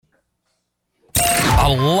A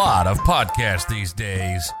lot of podcasts these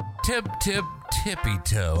days. Tippy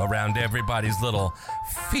toe around everybody's little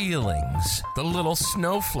feelings. The little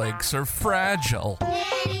snowflakes are fragile.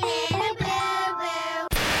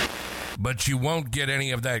 But you won't get any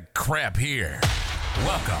of that crap here.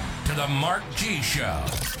 Welcome to the Mark G Show.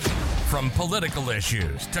 From political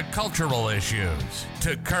issues to cultural issues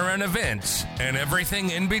to current events and everything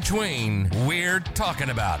in between, we're talking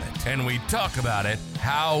about it. And we talk about it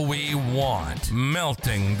how we want,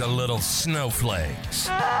 melting the little snowflakes.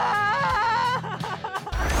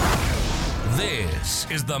 This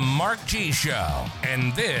is the Mark G Show,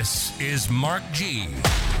 and this is Mark G.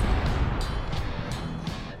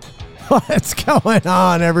 What's going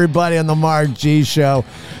on, everybody, on the Mark G Show?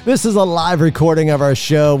 This is a live recording of our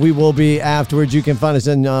show. We will be afterwards. You can find us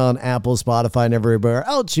on Apple, Spotify, and everywhere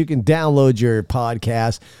else. You can download your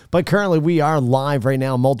podcast. But currently, we are live right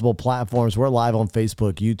now on multiple platforms. We're live on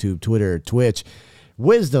Facebook, YouTube, Twitter, Twitch,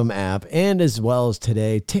 Wisdom app, and as well as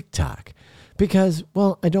today, TikTok. Because,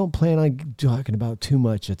 well, I don't plan on talking about too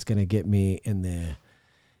much that's going to get me in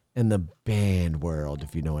the band world,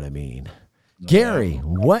 if you know what I mean. Gary,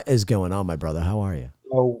 what is going on, my brother? How are you?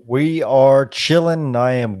 Oh, we are chilling.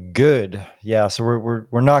 I am good. Yeah, so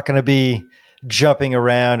we're not going to be jumping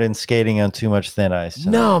around and skating on too much thin ice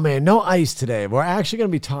tonight. No, man, no ice today. We're actually going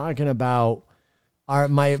to be talking about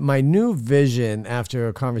my new vision after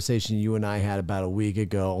a conversation you and I had about a week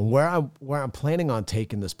ago, and where I'm planning on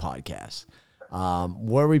taking this podcast.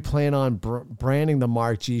 Where we plan on branding the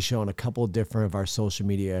Mark G Show on a couple of different of our social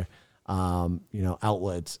media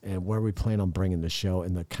outlets, and where we plan on bringing the show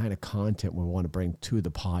and the kind of content we want to bring to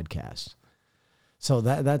the podcast. So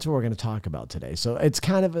that's what we're going to talk about today. So it's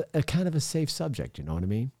kind of a safe subject. You know what I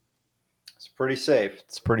mean? It's pretty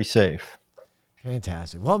safe.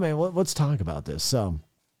 Fantastic. Well, man, let's talk about this. So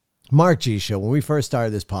Mark G Show, when we first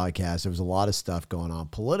started this podcast, there was a lot of stuff going on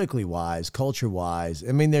politically wise, culture wise.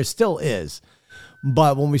 I mean, there still is.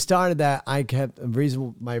 But when we started that,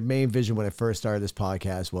 my main vision when I first started this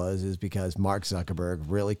podcast is because Mark Zuckerberg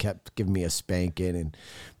really kept giving me a spanking and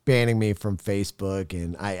banning me from Facebook,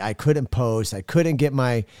 and I couldn't post. I couldn't get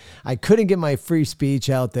my free speech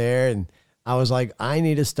out there, and I was like, I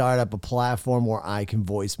need to start up a platform where I can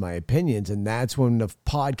voice my opinions, and that's when the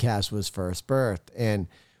podcast was first birthed. And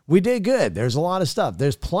we did good. There's a lot of stuff.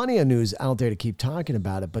 There's plenty of news out there to keep talking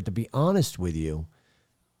about it, but to be honest with you,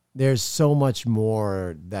 there's so much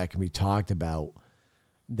more that can be talked about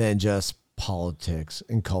than just politics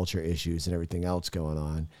and culture issues and everything else going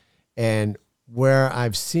on. And where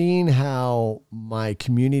I've seen how my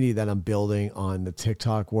community that I'm building on the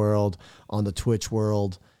TikTok world, on the Twitch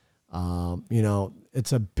world,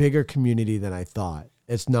 it's a bigger community than I thought.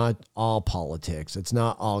 It's not all politics. It's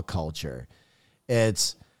not all culture.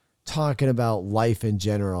 It's talking about life in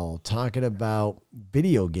general, talking about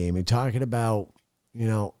video gaming, talking about,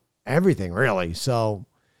 everything really. So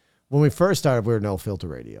when we first started, we were No Filter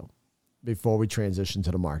Radio before we transitioned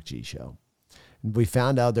to the Mark G Show. We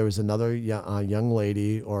found out there was another young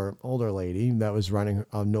lady or older lady that was running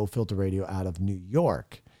a No Filter Radio out of New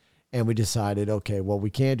York. And we decided, okay, well,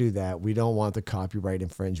 we can't do that. We don't want the copyright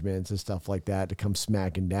infringements and stuff like that to come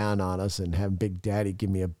smacking down on us and have Big Daddy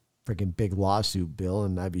give me a freaking big lawsuit bill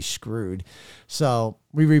and I'd be screwed. So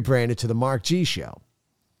we rebranded to the Mark G Show.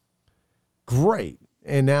 Great.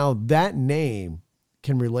 And now that name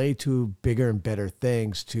can relate to bigger and better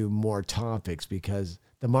things, to more topics, because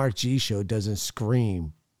the Mark G Show doesn't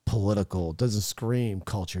scream political, doesn't scream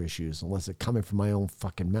culture issues unless it's coming from my own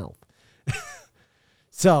fucking mouth.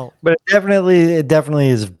 So, but it definitely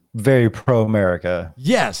is very pro-America.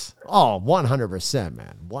 Yes. Oh, 100%,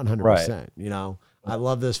 man. 100%. Right. I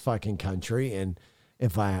love this fucking country, and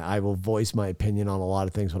if I will voice my opinion on a lot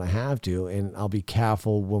of things when I have to, and I'll be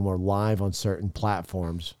careful when we're live on certain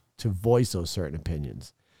platforms to voice those certain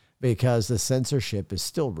opinions, because the censorship is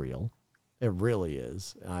still real. It really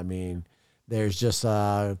is. I mean, there's just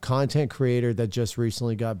a content creator that just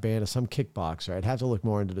recently got banned, some kickboxer. I'd have to look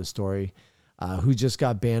more into the story, who just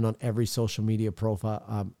got banned on every social media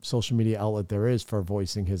social media outlet there is for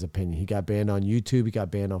voicing his opinion. He got banned on YouTube. He got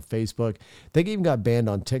banned on Facebook. They even got banned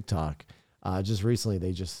on TikTok. Just recently,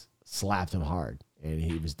 they just slapped him hard, and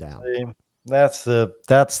he was down. That's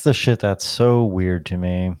the shit that's so weird to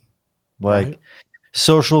me. Like, right?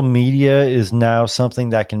 Social media is now something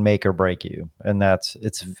that can make or break you, and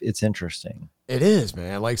it's interesting. It is,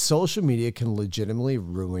 man. Like, social media can legitimately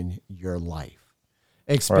ruin your life,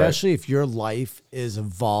 especially if your life is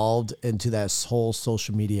evolved into that whole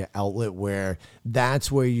social media outlet where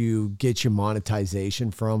that's where you get your monetization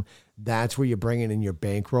from. That's where you're bringing in your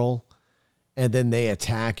bankroll. and then they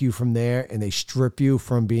attack you from there and they strip you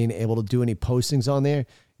from being able to do any postings on there,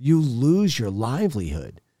 you lose your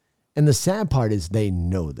livelihood. And the sad part is they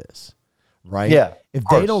know this, right? Yeah. If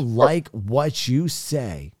they don't like what you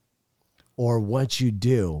say or what you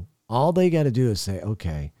do, all they got to do is say,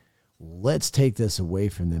 okay, let's take this away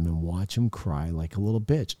from them and watch them cry like a little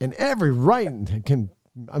bitch. And every right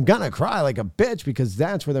I'm going to cry like a bitch because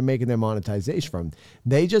that's where they're making their monetization from.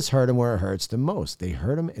 They just hurt them where it hurts the most. They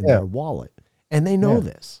hurt them in their wallet. And they know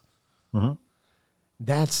this. Mm-hmm.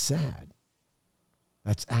 That's sad.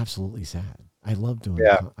 That's absolutely sad. I love doing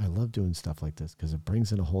I love doing stuff like this because it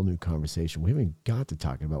brings in a whole new conversation. We haven't got to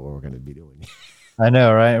talking about what we're going to be doing. I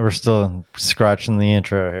know, right? We're still scratching the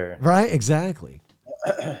intro here. Right, exactly.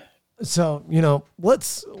 So,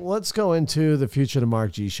 let's go into the future of the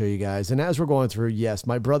Mark G Show, you guys. And as we're going through, yes,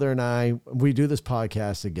 my brother and I, we do this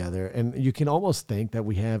podcast together, and you can almost think that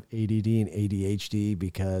we have ADD and ADHD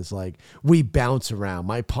because, like, we bounce around.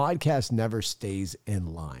 My podcast never stays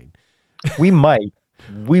in line. We might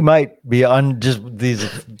be just these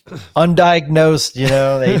undiagnosed,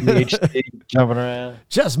 ADHD jumping around.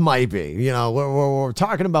 Just might be, we're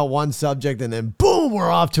talking about one subject and then boom, we're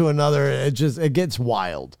off to another. It gets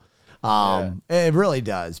wild. It really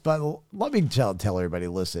does. But let me tell everybody,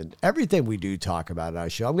 listen, everything we do talk about on our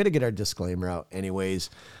show, I'm going to get our disclaimer out anyways,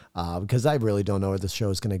 because I really don't know where the show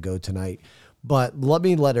is going to go tonight. But let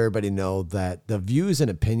everybody know that the views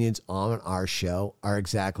and opinions on our show are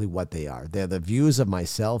exactly what they are. They're the views of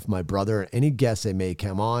myself, my brother, and any guests that may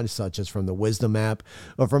come on, such as from the Wisdom app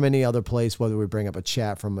or from any other place, whether we bring up a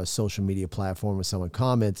chat from a social media platform or someone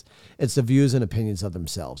comments. It's the views and opinions of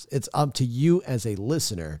themselves. It's up to you as a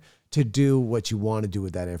listener to do what you want to do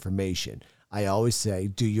with that information. I always say,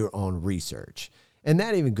 do your own research. And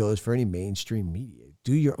that even goes for any mainstream media.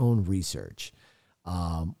 Do your own research.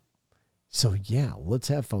 So yeah, let's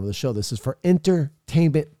have fun with the show. This is for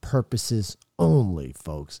entertainment purposes only,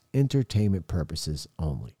 folks. Entertainment purposes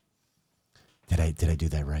only. Did I do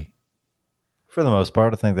that right? For the most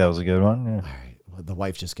part, I think that was a good one. Yeah. All right. Well, the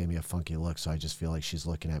wife just gave me a funky look, so I just feel like she's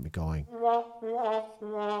looking at me going.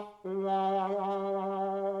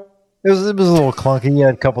 It was a little clunky. You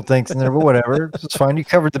had a couple things in there, but whatever. It's fine. You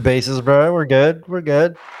covered the bases, bro. We're good.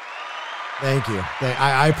 Thank you.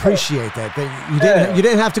 I appreciate that. You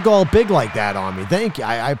didn't have to go all big like that on me. Thank you.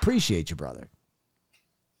 I appreciate you, brother.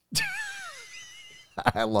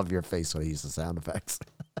 I love your face when I use the sound effects.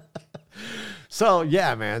 So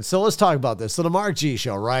yeah, man. So let's talk about this. So the Mark G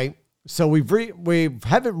Show, right? So we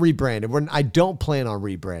haven't rebranded. I don't plan on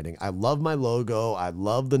rebranding. I love my logo. I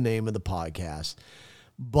love the name of the podcast.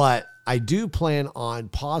 But I do plan on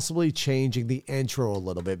possibly changing the intro a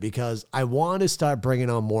little bit because I want to start bringing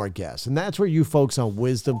on more guests. And that's where you folks on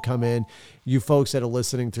Wisdom come in. You folks that are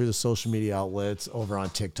listening through the social media outlets over on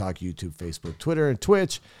TikTok, YouTube, Facebook, Twitter, and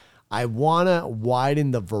Twitch. I want to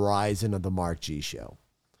widen the horizon of the Mark G Show.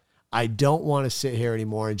 I don't want to sit here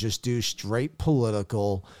anymore and just do straight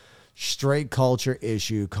political, straight culture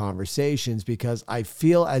issue conversations because I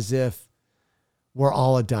feel as if we're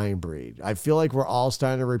all a dying breed. I feel like we're all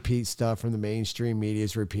starting to repeat stuff from the mainstream media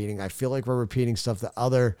is repeating. I feel like we're repeating stuff that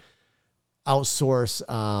other outsource,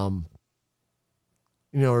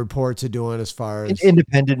 reports are doing as far as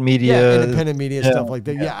independent media, stuff like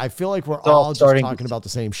that. Yeah. I feel like we're all just talking about the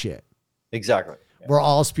same shit. Exactly. Yeah. We're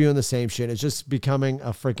all spewing the same shit. It's just becoming a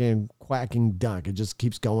freaking quacking duck. It just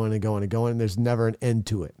keeps going and going and going. And there's never an end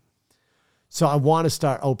to it. So I want to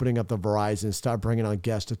start opening up the horizon, start bringing on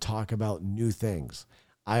guests to talk about new things.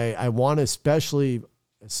 I want to especially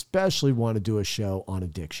want to do a show on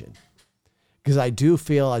addiction because I do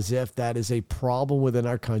feel as if that is a problem within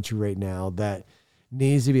our country right now that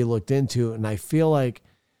needs to be looked into. And I feel like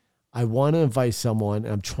I want to invite someone.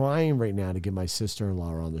 I'm trying right now to get my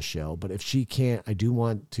sister-in-law on the show, but if she can't, I do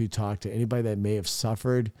want to talk to anybody that may have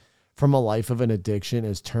suffered from a life of an addiction,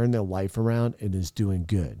 has turned their life around and is doing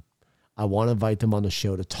good. I want to invite them on the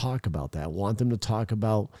show to talk about that. I want them to talk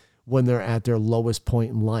about when they're at their lowest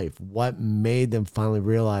point in life, what made them finally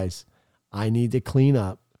realize I need to clean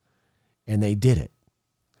up, and they did it.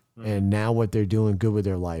 And now what they're doing good with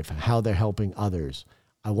their life, how they're helping others.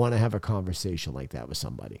 I want to have a conversation like that with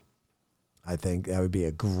somebody. I think that would be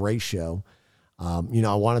a great show. I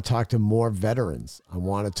want to talk to more veterans. I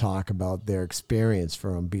want to talk about their experience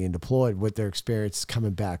from being deployed, what their experience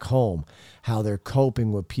coming back home, how they're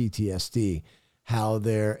coping with PTSD, how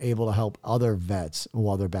they're able to help other vets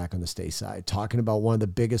while they're back on the state side. Talking about one of the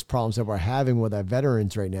biggest problems that we're having with our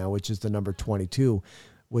veterans right now, which is the number 22,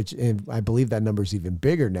 which I believe that number is even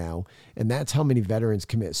bigger now. And that's how many veterans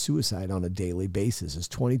commit suicide on a daily basis is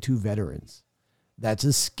 22 veterans. That's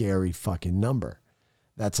a scary fucking number.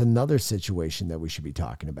 That's another situation that we should be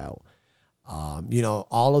talking about.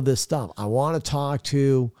 All of this stuff. I want to talk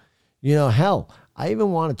to, hell, I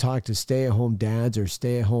even want to talk to stay-at-home dads or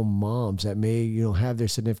stay-at-home moms that may, have their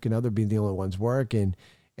significant other be the only ones working,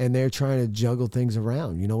 and they're trying to juggle things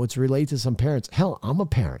around. It's related to some parents. Hell, I'm a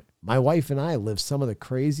parent. My wife and I live some of the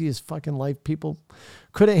craziest fucking life people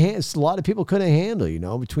couldn't handle. A lot of people couldn't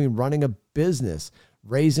handle, between running a business,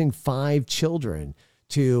 raising 5 children,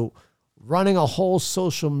 to running a whole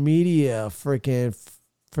social media freaking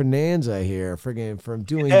Fernanza here, freaking from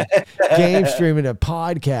doing game streaming to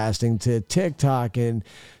podcasting to TikTok and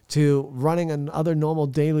to running another normal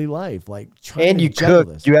daily life. Like, and you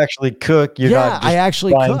cook, you actually cook. You're not just I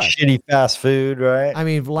actually buying cook. Shitty fast food, right? I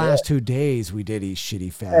mean, the last 2 days we did eat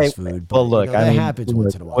shitty fast food. But, well, look, that happens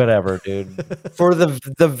once in a while. Whatever, dude. For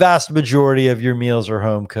the vast majority of your meals are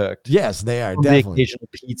home cooked. Yes, they are, The definitely. occasional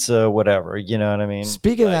pizza, whatever. You know what I mean?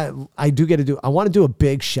 Speaking of that, I want to do a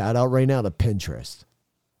big shout out right now to Pinterest.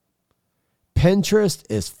 Pinterest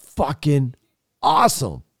is fucking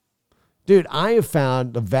awesome. Dude, I have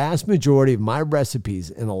found the vast majority of my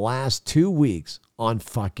recipes in the last 2 weeks on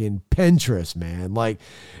fucking Pinterest, man. Like,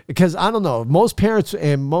 because I don't know, most parents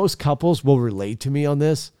and most couples will relate to me on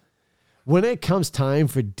this. When it comes time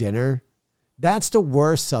for dinner, that's the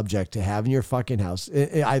worst subject to have in your fucking house,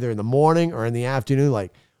 either in the morning or in the afternoon.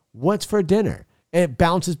 Like, what's for dinner? And it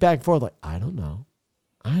bounces back and forth like, I don't know.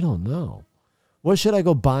 What should I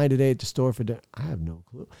go buy today at the store for dinner? I have no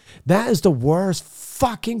clue. That is the worst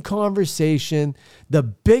fucking conversation. The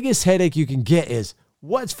biggest headache you can get is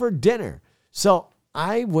what's for dinner. So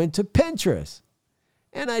I went to Pinterest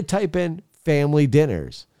and I type in family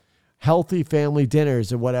dinners, healthy family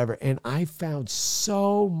dinners or whatever. And I found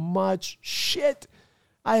so much shit.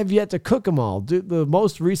 I have yet to cook them all. Dude, the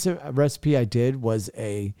most recent recipe I did was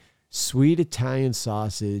a sweet Italian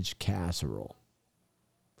sausage casserole.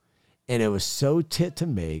 And it was so tit to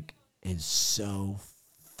make and so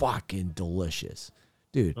fucking delicious.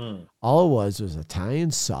 Dude, all it was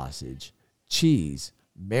Italian sausage, cheese,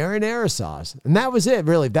 marinara sauce. And that was it,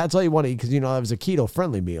 really. That's all you want to eat because, that was a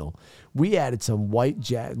keto-friendly meal. We added some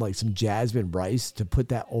some jasmine rice to put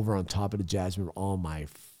that over on top of the jasmine. Oh,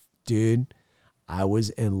 dude, I was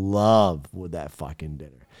in love with that fucking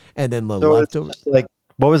dinner. And then the leftovers.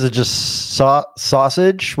 What was it? Just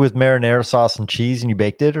sausage with marinara sauce and cheese, and you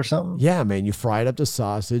baked it or something? Yeah, man. You fried up the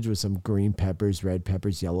sausage with some green peppers, red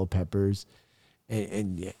peppers, yellow peppers.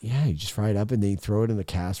 And you just fry it up and then you throw it in the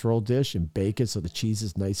casserole dish and bake it so the cheese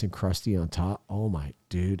is nice and crusty on top. Oh, my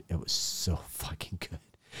dude. It was so fucking good.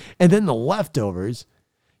 And then the leftovers,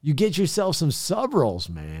 you get yourself some sub rolls,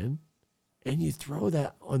 man. And you throw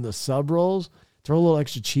that on the sub rolls, throw a little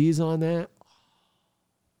extra cheese on that.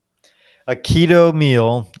 A keto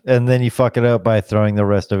meal, and then you fuck it up by throwing the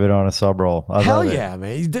rest of it on a sub roll. Hell yeah,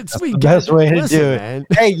 man. That's the best way to do it. Man.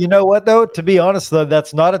 Hey, you know what, though? To be honest, though,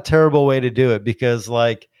 that's not a terrible way to do it because,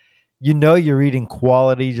 you're eating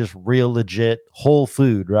quality, just real legit whole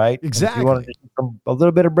food, right? Exactly. If you want to eat a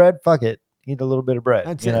little bit of bread, fuck it. Eat a little bit of bread.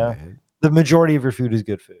 That's you know? man. The majority of your food is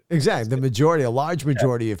good food. Exactly. A large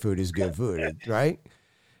majority of food is good food, right?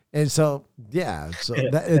 And so,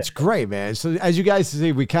 it's great, man. So as you guys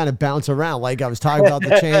see, we kind of bounce around. Like I was talking about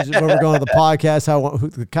the changes when we're going to the podcast,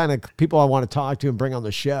 the kind of people I want to talk to and bring on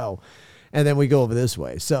the show. And then we go over this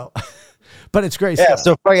way. So, but it's great stuff.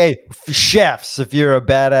 So chefs, if you're a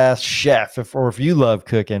badass chef, or if you love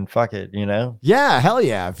cooking, fuck it, Yeah, hell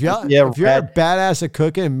yeah. If you're a badass at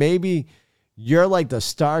cooking, and maybe you're like the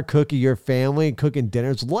star cook of your family and cooking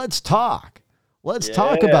dinners, let's talk. Let's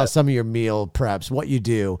talk about some of your meal preps, what you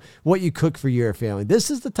do, what you cook for your family. This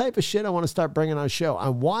is the type of shit I want to start bringing on the show. I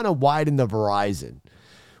want to widen the horizon.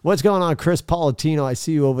 What's going on, Chris Palatino? I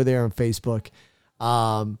see you over there on Facebook.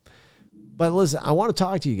 But listen, I want to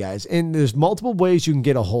talk to you guys, and there's multiple ways you can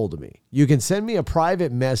get a hold of me. You can send me a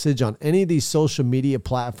private message on any of these social media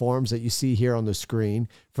platforms that you see here on the screen.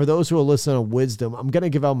 For those who are listening on Wisdom, I'm going to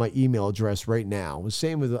give out my email address right now.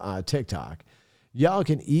 Same with TikTok. Y'all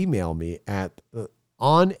can email me at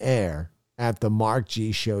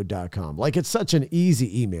onair@themarkgshow.com. Like, it's such an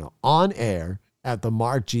easy email,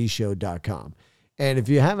 onair@themarkgshow.com. And if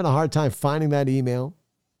you're having a hard time finding that email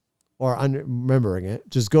or remembering it,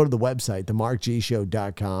 just go to the website,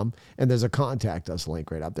 themarkgshow.com, and there's a contact us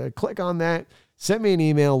link right up there. Click on that, send me an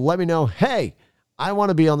email, let me know, hey, I want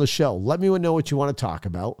to be on the show. Let me know what you want to talk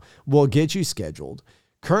about. We'll get you scheduled.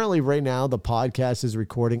 Currently, right now, the podcast is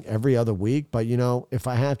recording every other week. But, if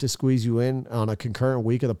I have to squeeze you in on a concurrent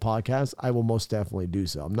week of the podcast, I will most definitely do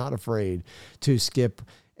so. I'm not afraid to skip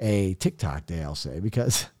a TikTok day, I'll say,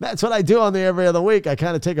 because that's what I do on the every other week. I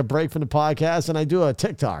kind of take a break from the podcast and I do a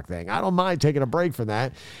TikTok thing. I don't mind taking a break from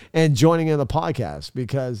that and joining in the podcast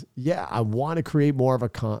because, yeah, I want to create more of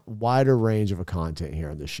a wider range of a content here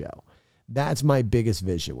on the show. That's my biggest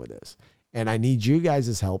vision with this. And I need you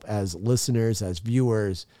guys' help as listeners, as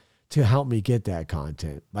viewers, to help me get that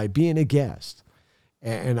content by being a guest.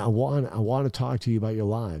 And I want to talk to you about your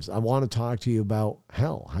lives. I want to talk to you about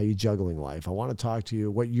how you juggling life. I want to talk to you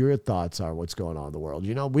what your thoughts are, what's going on in the world.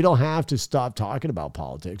 You know, we don't have to stop talking about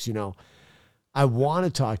politics. You know, I want to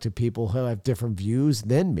talk to people who have different views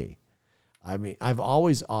than me. I mean, I've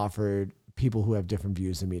always offered people who have different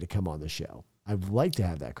views than me to come on the show. I'd like to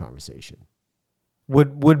have that conversation.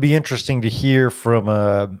 Would be interesting to hear from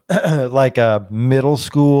like a middle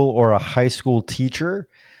school or a high school teacher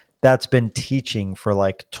that's been teaching for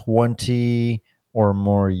like 20 or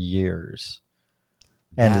more years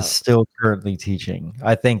and is still currently teaching.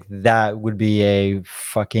 I think that would be a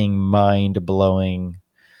fucking mind-blowing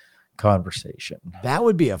conversation. That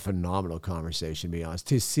would be a phenomenal conversation, to be honest.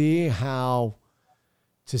 To see how,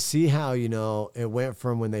 you know, it went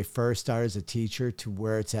from when they first started as a teacher to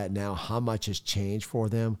where it's at now, how much has changed for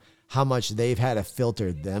them, how much they've had to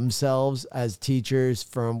filter themselves as teachers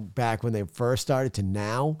from back when they first started to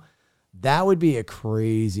now. That would be a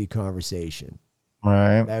crazy conversation.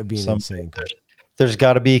 Right. That would be an insane conversation. There's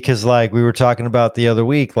got to be, because like we were talking about the other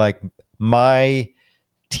week, like my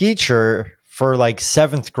teacher for like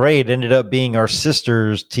 7th grade ended up being our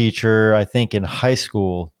sister's teacher, I think, in high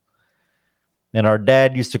school. And our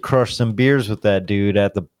dad used to crush some beers with that dude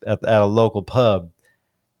at a local pub.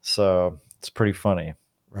 So it's pretty funny.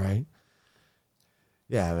 Right.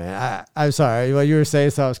 Yeah, man. I'm sorry. What you were saying,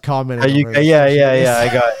 so I was commenting. Yeah.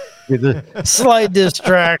 I got the slight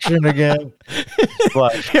distraction again.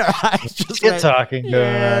 But Your eyes just get talking.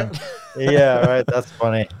 Yeah. Yeah, right. That's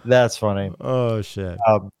funny. Oh shit.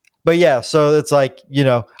 But yeah, so it's like, you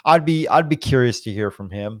know, I'd be curious to hear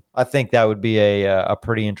from him. I think that would be a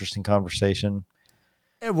pretty interesting conversation.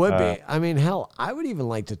 It would be. I mean, hell, I would even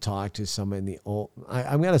like to talk to someone in the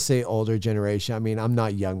I'm going to say older generation. I mean, I'm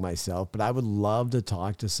not young myself, but I would love to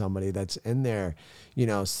talk to somebody that's in their, you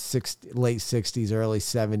know, late 60s, early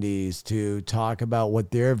 70s to talk about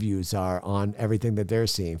what their views are on everything that they're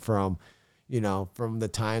seeing from, you know, from the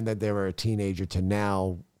time that they were a teenager to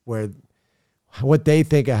now, what they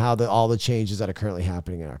think of how all the changes that are currently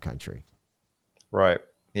happening in our country. Right.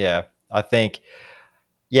 Yeah. I think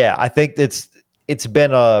it's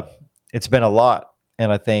been a lot.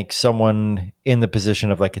 And I think someone in the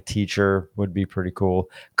position of like a teacher would be pretty cool.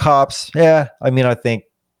 Cops. Yeah. I mean, I think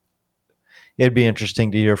it'd be interesting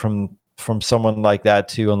to hear from someone like that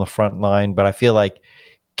too on the front line. But I feel like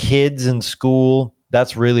kids in school,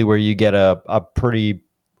 that's really where you get a pretty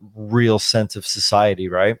real sense of society.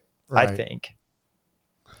 Right. I think.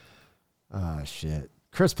 Oh, shit.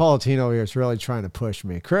 Chris Palatino here is really trying to push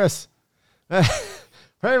me. Chris, for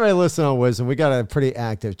everybody listening on Wisdom, we got a pretty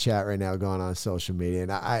active chat right now going on social media.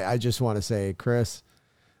 And I just want to say, Chris,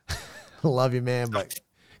 I love you, man. But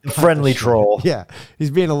friendly troll. Yeah.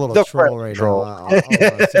 He's being a little troll right now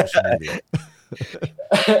on social media.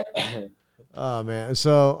 Oh, man.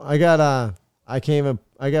 So I got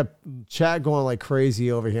chat going like crazy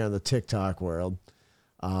over here in the TikTok world.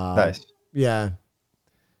 Nice. Yeah.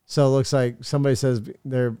 So it looks like somebody says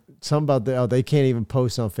they can't even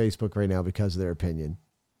post on Facebook right now because of their opinion.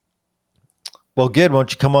 Well, good. Why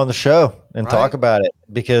don't you come on the show and talk about it?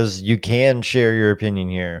 Because you can share your opinion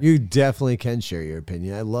here. You definitely can share your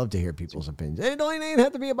opinion. I love to hear people's opinions. It don't even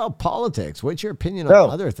have to be about politics. What's your opinion on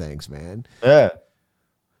other things, man? Yeah. I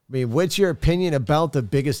mean, what's your opinion about the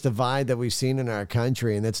biggest divide that we've seen in our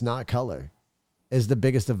country, and it's not color, is the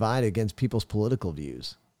biggest divide against people's political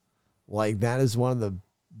views? Like, that is one of the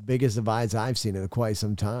biggest divides I've seen in quite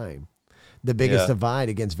some time. The biggest divide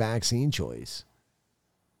against vaccine choice.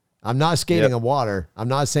 I'm not skating on water. I'm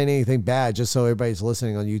not saying anything bad, just so everybody's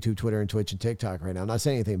listening on YouTube, Twitter, and Twitch, and TikTok right now. I'm not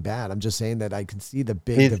saying anything bad. I'm just saying that I can see the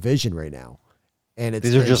big division right now. And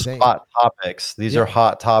these are just hot topics. These are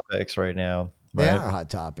hot topics right now. Right? They are hot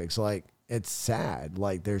topics. Like, it's sad.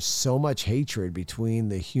 Like, there's so much hatred between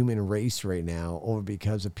the human race right now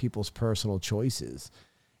because of people's personal choices.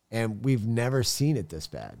 And we've never seen it this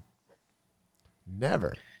bad.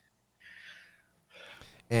 Never.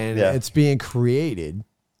 And it's being created,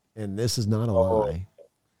 and this is not a lie.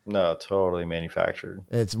 No, totally manufactured.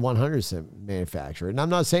 It's 100% manufactured. And I'm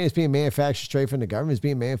not saying it's being manufactured straight from the government. It's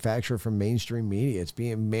being manufactured from mainstream media. It's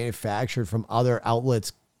being manufactured from other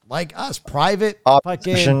outlets like us, private.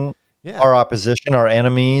 Opposition, our opposition, our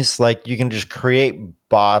enemies. Like, you can just create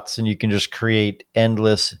bots and you can just create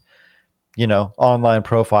endless, online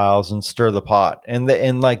profiles and stir the pot.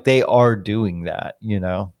 And like they are doing that,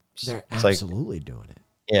 They're It's absolutely doing it.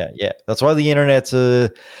 Yeah. That's why the internet's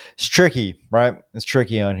it's tricky, right? It's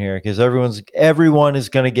tricky on here because everyone is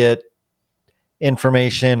going to get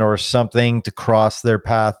information or something to cross their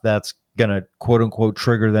path that's going to quote unquote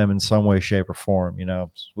trigger them in some way, shape, or form.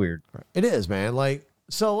 It's weird. It is, man. Like,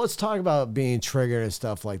 so let's talk about being triggered and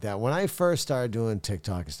stuff like that. When I first started doing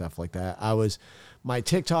TikTok and stuff like that, my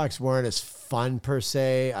TikToks weren't as fun per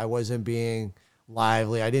se. I wasn't being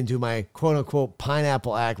lively. I didn't do my quote unquote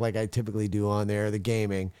pineapple act like I typically do on there, the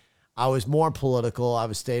gaming. I was more political. I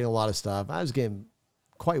was stating a lot of stuff. I was getting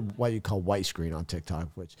quite what you call white screen on TikTok,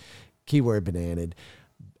 which keyword bananaed,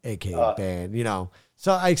 aka banned,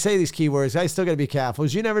 So I say these keywords. I still got to be careful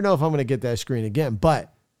because you never know if I'm going to get that screen again.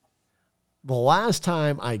 But the last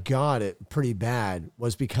time I got it pretty bad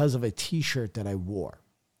was because of a t-shirt that I wore.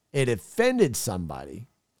 It offended somebody.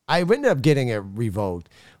 I ended up getting it revoked,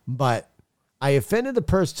 but I offended the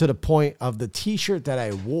person to the point of the t-shirt that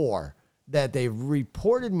I wore that they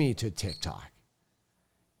reported me to TikTok.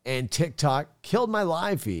 And TikTok killed my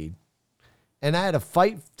live feed. And I had to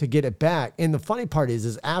fight to get it back. And the funny part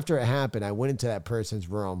is after it happened, I went into that person's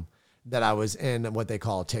room that I was in what they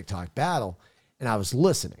call a TikTok battle, and I was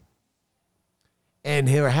listening. And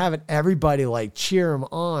they were having everybody like cheer him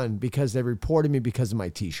on because they reported me because of my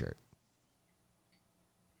t-shirt.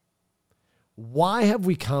 Why have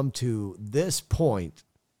we come to this point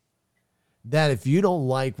that if you don't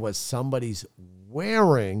like what somebody's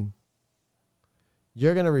wearing,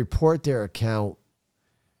 you're going to report their account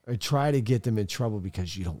or try to get them in trouble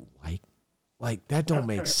because you don't like that don't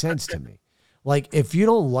make sense to me. Like, if you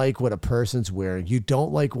don't like what a person's wearing, you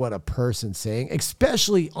don't like what a person's saying,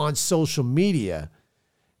 especially on social media,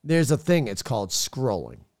 there's a thing, it's called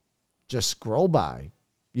scrolling. Just scroll by.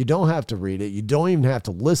 You don't have to read it. You don't even have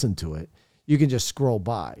to listen to it. You can just scroll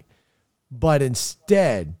by. But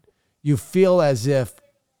instead, you feel as if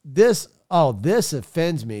this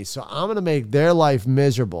offends me, so I'm going to make their life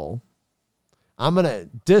miserable. I'm going to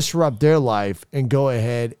disrupt their life and go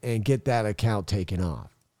ahead and get that account taken off.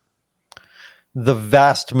 The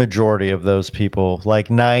vast majority of those people, like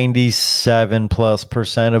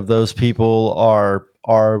 97+% of those people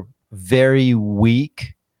are very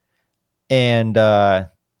weak and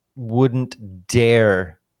wouldn't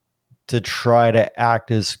dare to try to act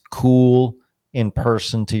as cool in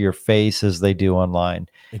person to your face as they do online.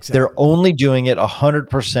 Exactly. They're only doing it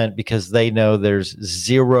 100% because they know there's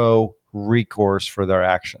zero recourse for their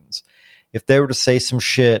actions. If they were to say some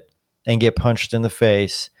shit and get punched in the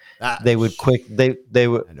face, they would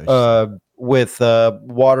with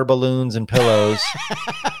water balloons and pillows.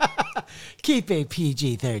 Keep a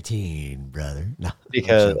PG-13, brother. No,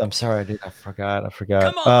 because I'm sorry, dude. I forgot.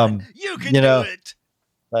 Come on, you can do it.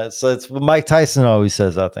 So it's Mike Tyson always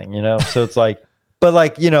says that thing, So it's like, but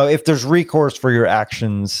like, if there's recourse for your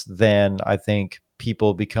actions, then I think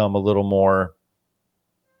people become a little more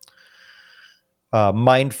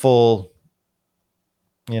mindful,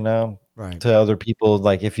 right, to other people.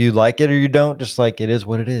 Like, if you like it or you don't, just like, it is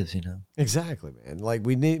what it is, Exactly, man. Like,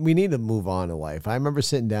 we need to move on in life. I remember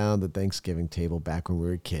sitting down at the Thanksgiving table back when we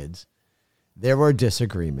were kids. There were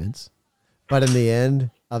disagreements, but in the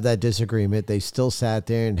end of that disagreement, they still sat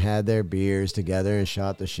there and had their beers together and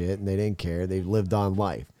shot the shit, and they didn't care. They lived on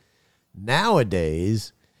life.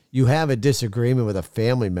 Nowadays, you have a disagreement with a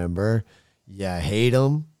family member, you hate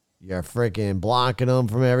them, you're freaking blocking them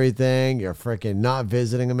from everything, you're freaking not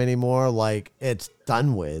visiting them anymore. Like, it's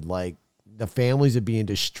done with. Like, the families are being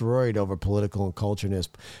destroyed over political and cultureness.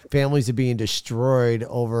 Families are being destroyed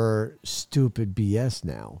over stupid BS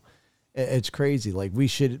now. It's crazy. Like, we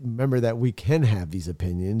should remember that we can have these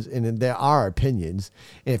opinions, and there are opinions.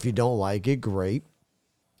 And if you don't like it, great.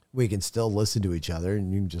 We can still listen to each other,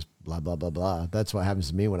 and you can just blah, blah, blah, blah. That's what happens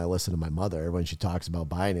to me when I listen to my mother when she talks about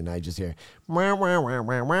Biden, and I just hear, wah, wah, wah,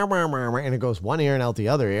 wah, wah, wah, wah, and it goes one ear and out the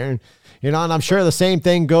other ear. And, and I'm sure the same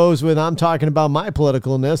thing goes with I'm talking about my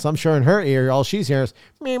politicalness. I'm sure in her ear, all she's hearing is,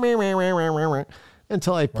 meh, meh, meh, meh, meh, meh, meh.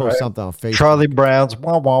 Until I post something on Facebook. Charlie Brown's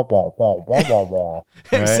wah, wah, wah, wah, wah, wah, wah.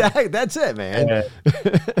 Right? Exactly. That's it, man. Yeah.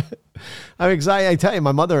 I mean, I tell you,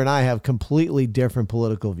 my mother and I have completely different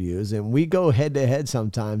political views, and we go head to head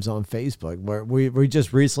sometimes on Facebook. Where we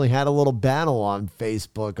just recently had a little battle on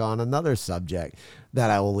Facebook on another subject that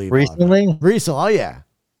I will leave. Recently? Recently. Oh, yeah.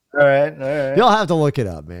 All right. You'll have to look it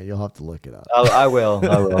up, man. You'll have to look it up. I will.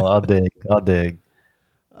 I'll dig.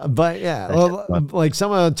 But yeah, well, like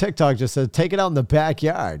someone on TikTok just said, take it out in the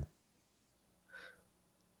backyard.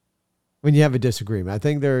 when you have a disagreement. I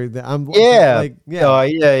think I'm Yeah. like, yeah, Oh,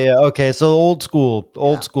 yeah. Okay. So old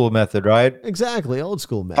school method, right? exactly. Old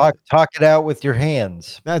school method. Talk it out with your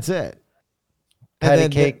hands. That's it. Patty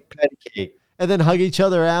cake. And then hug each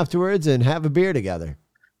other afterwards and have a beer together.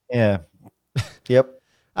 Yeah. Yep.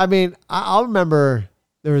 I mean, I'll remember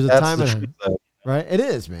there was a That's time, the truth, though. right? It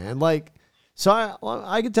is, man. Like, so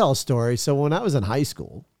I could tell a story. So when I was in high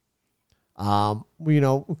school,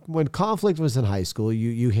 when conflict was in high school,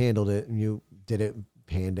 you handled it and you did it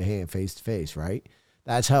hand to hand, face to face, right?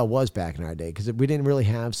 That's how it was back in our day because we didn't really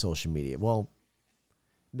have social media. Well,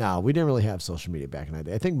 no, we didn't really have social media back in our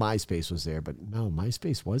day. I think MySpace was there, but no,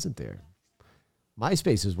 MySpace wasn't there.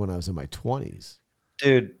 MySpace was when I was in my 20s.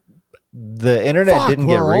 Dude, the internet didn't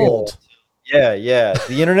get real. Old. Yeah.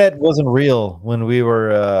 The internet wasn't real when we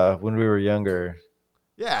were younger.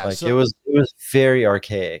 Yeah, Like it was very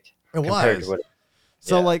archaic. It was.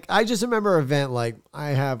 So like I just remember an event like I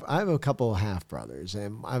have a couple of half brothers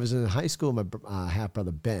and I was in high school with my half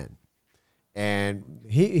brother Ben, and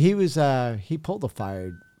he pulled a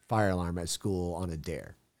fire alarm at school on a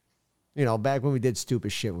dare. You know, back when we did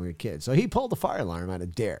stupid shit when we were kids. So he pulled the fire alarm on a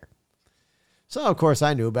dare. So of course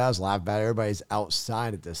I knew about it. I was laughing about it. Everybody's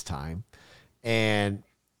outside at this time. And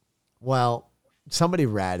well, somebody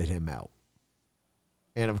ratted him out.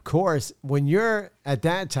 And of course, when you're at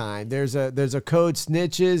that time, there's a code: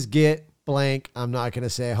 snitches get blank. I'm not going to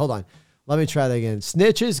say, hold on. Let me try that again.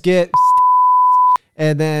 Snitches get,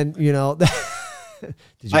 and then,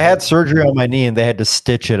 I had surgery on my knee and they had to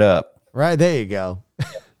stitch it up. Right. There you go.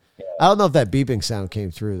 I don't know if that beeping sound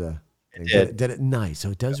came through the thing. Did it? Nice.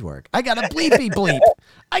 So it does work. I got a bleepy bleep.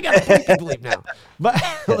 I got a bleepy bleep now. But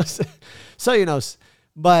so,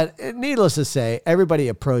 but needless to say, everybody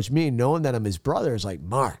approached me knowing that I'm his brother is like,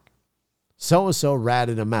 Mark, so-and-so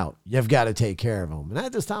ratted him out. You've got to take care of him. And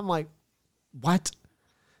at this time, I'm like, what?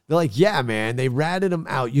 They're like, yeah, man, they ratted him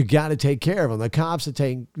out. You got to take care of him. The cops are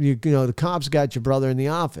the cops got your brother in the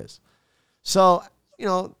office. So,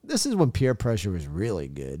 this is when peer pressure was really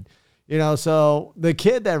good. So the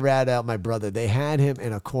kid that ratted out my brother, they had him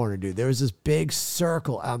in a corner, dude. There was this big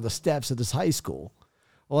circle on the steps of this high school.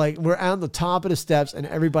 Like, we're on the top of the steps and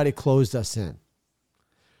everybody closed us in.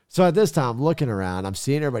 So at this time, I'm looking around. I'm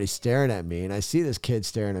seeing everybody staring at me, and I see this kid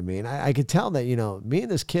staring at me. And I could tell that, me and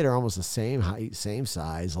this kid are almost the same height, same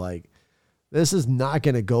size. Like, this is not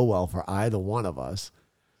going to go well for either one of us.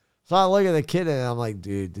 So I look at the kid, and I'm like,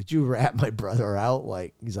 dude, did you rat my brother out?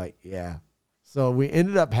 Like, he's like, yeah. So we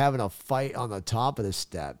ended up having a fight on the top of the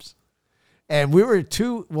steps. And we were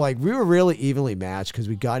really evenly matched because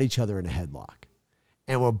we got each other in a headlock.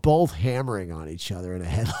 And we're both hammering on each other in a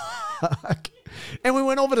headlock. And we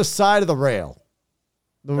went over the side of the rail.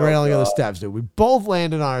 The railing of the steps, dude. We both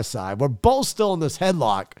landed on our side. We're both still in this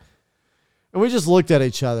headlock. And we just looked at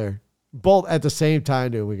each other, both at the same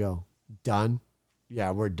time, dude. We go, done?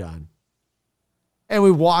 Yeah, we're done. And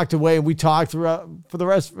we walked away and we talked throughout for the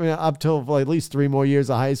rest, up till at least 3 more years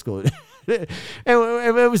of high school. And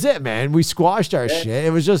it was it, man. We squashed our shit.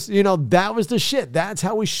 It was just, that was the shit. That's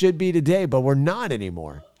how we should be today, but we're not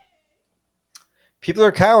anymore. People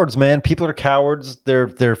are cowards, man. People are cowards.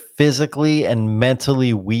 They're physically and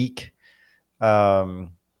mentally weak. So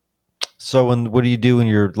what do you do when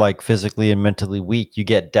you're like physically and mentally weak? You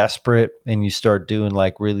get desperate and you start doing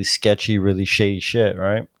like really sketchy, really shady shit,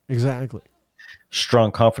 right? Exactly.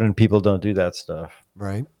 Strong, confident people don't do that stuff.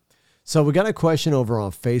 Right. So we got a question over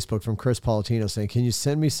on Facebook from Chris Palatino saying, can you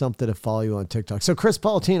send me something to follow you on TikTok? So Chris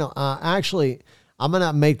Palatino, actually, I'm going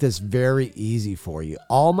to make this very easy for you.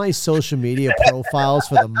 All my social media profiles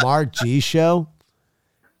for the Mark G Show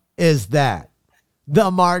is that.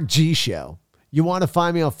 The Mark G Show. You want to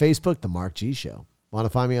find me on Facebook? The Mark G Show. Want to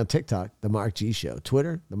find me on TikTok? The Mark G Show.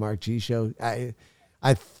 Twitter? The Mark G Show. I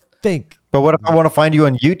think. But what if I want to find you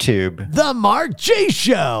on YouTube? The Mark G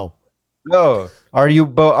Show. No. Are you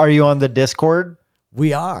on the Discord?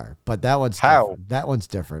 We are, but that one's how? Different. That one's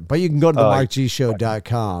different. But you can go to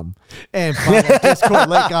themarkgshow.com and find a Discord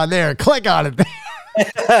link on there. Click on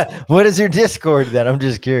it. What is your Discord then? I'm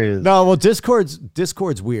just curious. No, well,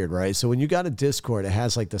 Discord's weird, right? So when you got a Discord, it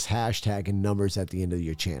has like this hashtag and numbers at the end of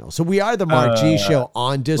your channel. So we are the Mark G Show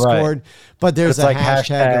on Discord, right. But there's a like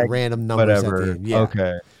hashtag and random numbers at the end. Yeah.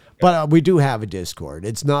 Okay. But we do have a Discord.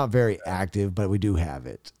 It's not very active, but we do have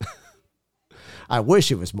it. I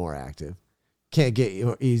wish it was more active. Can't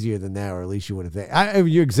get easier than that, or at least you would have.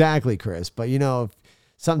 You're exactly, Chris. But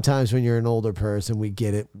sometimes when you're an older person, we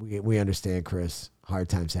get it. We understand, Chris. Hard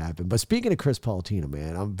times happen. But speaking of Chris Palatino,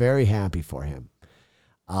 man, I'm very happy for him.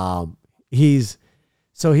 He's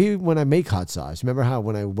So when I make hot sauce, remember how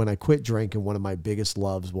when I quit drinking, one of my biggest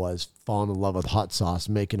loves was falling in love with hot sauce,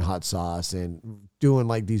 making hot sauce and doing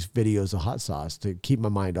like these videos of hot sauce to keep my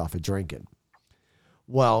mind off of drinking.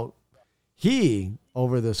 Well, he,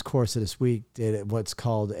 over this course of this week, did what's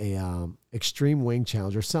called a extreme wing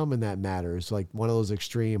challenge, or something that matters, like one of those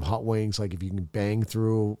extreme hot wings. Like if you can bang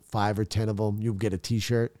through 5 or 10 of them, you'll get a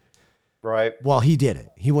t-shirt. Right. Well, he did it.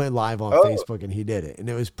 He went live on Facebook and he did it. And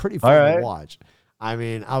it was pretty fun to watch. I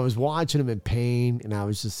mean, I was watching him in pain, and I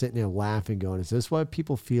was just sitting there laughing, going, is this what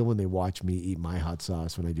people feel when they watch me eat my hot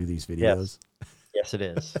sauce when I do these videos? Yes, it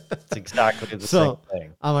is. It's exactly the same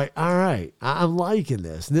thing. I'm like, all right, I'm liking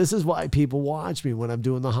this. And this is why people watch me when I'm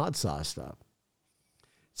doing the hot sauce stuff.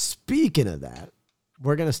 Speaking of that,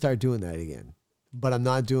 we're going to start doing that again. But I'm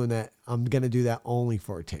not doing that. I'm going to do that only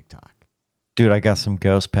for TikTok. Dude, I got some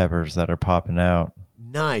ghost peppers that are popping out.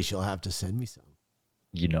 Nice. You'll have to send me some.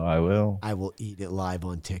 You know I will. I will eat it live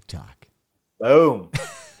on TikTok. Boom.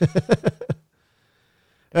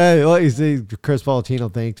 Hey, like you see, Chris Valentino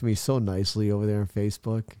thanked me so nicely over there on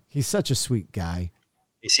Facebook. He's such a sweet guy.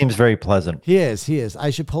 He seems very pleasant. He is. I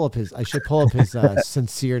should pull up his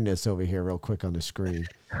sincereness over here real quick on the screen.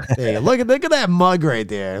 Hey, look at that mug right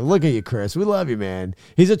there. Look at you, Chris. We love you, man.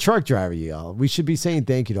 He's a truck driver, y'all. We should be saying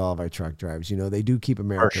thank you to all of our truck drivers. You know, they do keep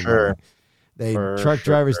America running. Truck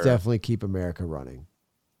drivers definitely keep America running.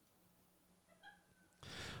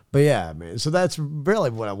 But yeah, man. So that's really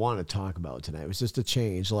what I want to talk about tonight. It was just a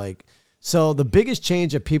change. So the biggest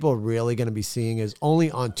change that people are really going to be seeing is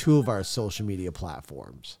only on 2 of our social media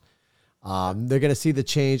platforms. They're going to see the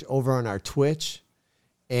change over on our Twitch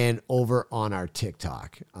and over on our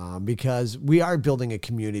TikTok, because we are building a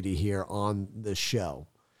community here on the show,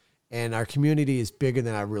 and our community is bigger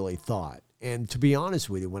than I really thought. And to be honest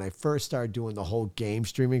with you, when I first started doing the whole game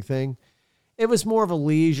streaming thing, it was more of a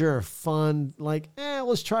leisure, fun,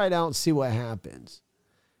 let's try it out and see what happens.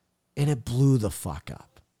 And it blew the fuck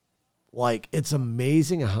up. It's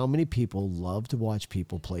amazing how many people love to watch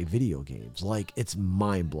people play video games. It's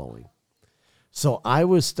mind-blowing. So I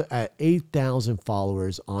was at 8,000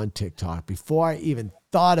 followers on TikTok. Before I even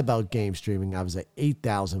thought about game streaming, I was at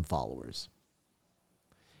 8,000 followers.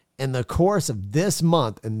 In the course of this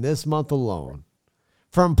month, and this month alone,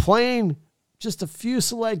 from playing just a few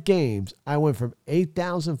select games, I went from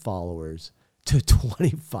 8,000 followers to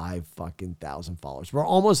 25,000 followers. We're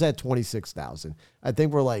almost at 26,000. I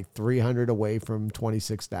think we're like 300 away from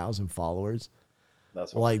 26,000 followers.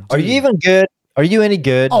 That's are you even good? Are you any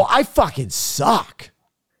good? Oh, I fucking suck.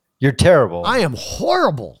 You're terrible. I am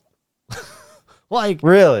horrible.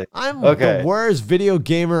 Really? I'm the worst video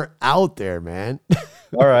gamer out there, man.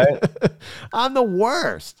 All right. I'm the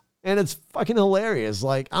worst. And it's fucking hilarious.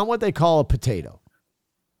 I'm what they call a potato.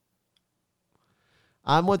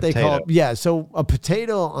 I'm what they call, so a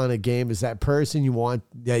potato on a game is that person you want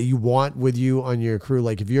with you on your crew.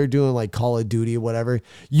 If you're doing Call of Duty or whatever,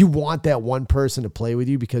 you want that one person to play with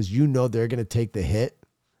you because you know they're going to take the hit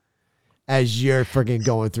as you're freaking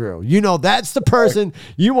going through. You know, that's the person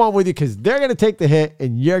you want with you because they're going to take the hit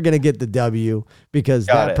and you're going to get the W because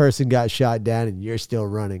that person got shot down and you're still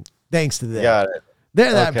running. Thanks to them. Got it.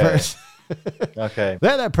 They're that person. Okay.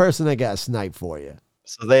 They're that person that got sniped for you.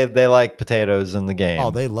 So they like potatoes in the game.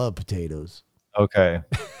 Oh, they love potatoes. Okay.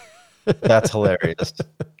 That's hilarious.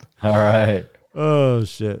 All right. Oh,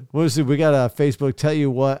 shit. We'll see. We got a Facebook. Tell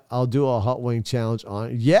you what, I'll do a hot wing challenge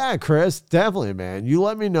on. Yeah, Chris, definitely, man. You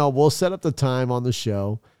let me know. We'll set up the time on the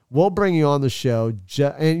show. We'll bring you on the show.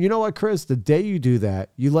 And you know what, Chris? The day you do that,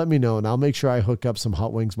 you let me know, and I'll make sure I hook up some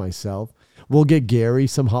hot wings myself. We'll get Gary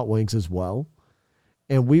some hot wings as well.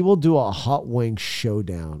 And we will do a hot wing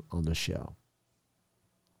showdown on the show.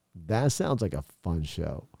 That sounds like a fun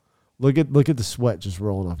show. Look at the sweat just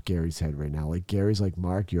rolling off Gary's head right now. Gary's like,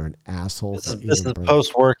 Mark, you're an asshole. This is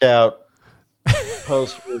post-workout.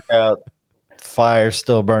 Post-workout. Fire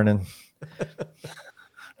still burning.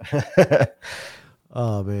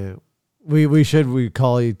 Oh man. We should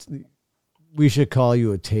call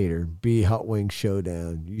you a tater. Be Hot Wing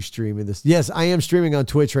Showdown. You streaming this? Yes, I am streaming on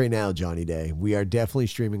Twitch right now, Johnny Day. We are definitely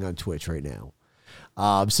streaming on Twitch right now.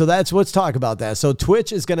 So let's talk about that. So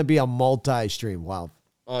Twitch is going to be a multi-stream. Wow.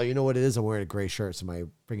 Oh, you know what it is? I'm wearing a gray shirt, so my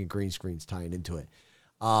freaking green screen's tying into it.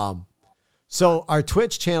 So our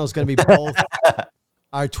Twitch channel is going to be both.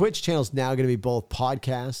 Our Twitch channel is now going to be both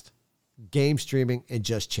podcast, game streaming, and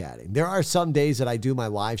just chatting. There are some days that I do my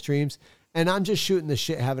live streams, and I'm just shooting the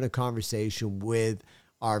shit, having a conversation with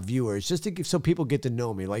our viewers, just so people get to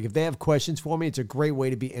know me. If they have questions for me, it's a great way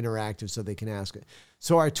to be interactive so they can ask it.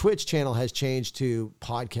 So our Twitch channel has changed to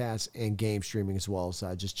podcasts and game streaming as well as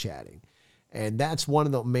just chatting. And that's one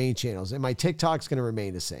of the main channels. And my TikTok's going to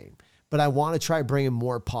remain the same. But I want to try bringing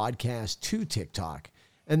more podcasts to TikTok.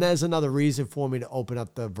 And that's another reason for me to open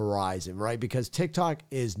up the Verizon, right? Because TikTok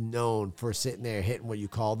is known for sitting there hitting what you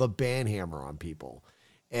call the ban hammer on people.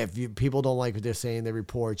 If people don't like what they're saying, they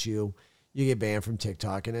report you. You get banned from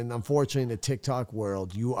TikTok. And then unfortunately in the TikTok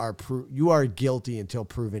world, you are guilty until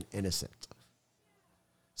proven innocent.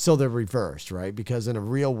 So they're reversed, right? Because in a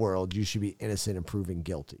real world, you should be innocent and proven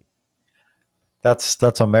guilty.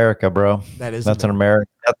 That's America, bro. That's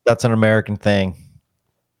an American thing.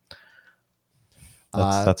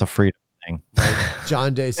 That's a freedom thing.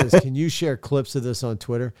 John Day says, can you share clips of this on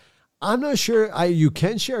Twitter? I'm not sure. You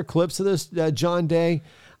can share clips of this, John Day.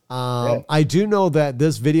 I do know that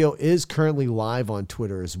this video is currently live on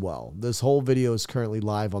Twitter as well. This whole video is currently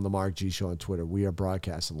live on the Mark G Show on Twitter. We are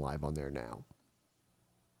broadcasting live on there now.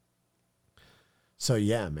 So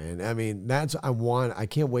yeah, man. I mean, I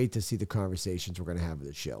can't wait to see the conversations we're going to have with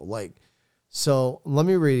the show. So let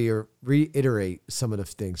me reiterate some of the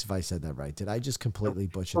things if I said that right. Did I just completely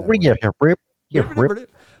butcher that?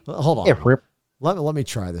 Hold on. Let me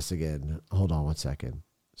try this again. Hold on one second.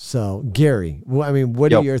 So Gary,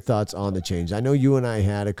 what are your thoughts on the change? I know you and I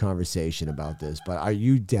had a conversation about this, but are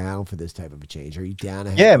you down for this type of a change? Are you down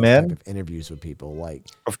to have type of interviews with people?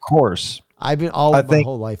 Of course. My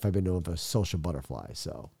whole life I've been doing a social butterfly.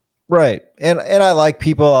 So right. And I like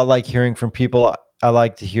people. I like hearing from people. I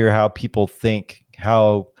like to hear how people think,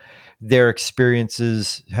 how their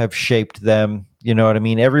experiences have shaped them. You know what I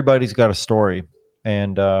mean? Everybody's got a story.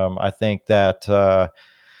 And I think that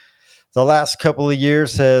the last couple of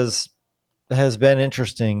years has been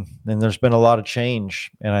interesting, and there's been a lot of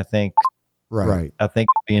change. And I think, I think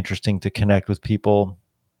it'd be interesting to connect with people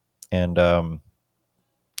and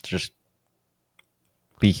just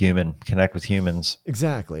be human, connect with humans.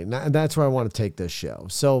 Exactly. And that's where I want to take this show.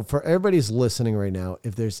 So for everybody's listening right now,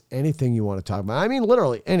 if there's anything you want to talk about,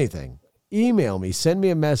 literally anything, email me, send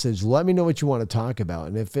me a message, let me know what you want to talk about.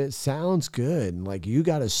 And if it sounds good, and you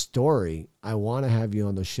got a story, I want to have you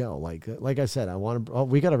on the show. Like I said,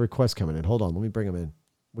 we got a request coming in. Hold on. Let me bring him in.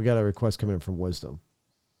 We got a request coming in from Wisdom.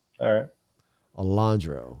 All right.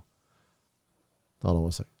 Alondro. Hold on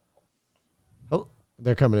one second. Oh,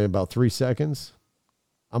 they're coming in about 3 seconds.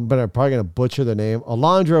 I'm probably going to butcher the name.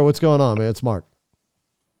 Alondro, what's going on, man? It's Mark.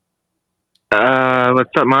 What's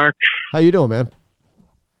up, Mark? How you doing, man?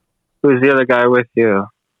 Who's the other guy with you?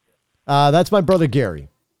 That's my brother, Gary.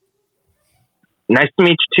 Nice to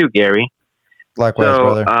meet you too, Gary. Likewise,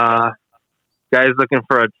 brother. Guys looking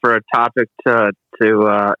for a topic to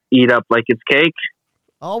eat up like it's cake?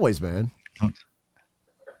 Always, man.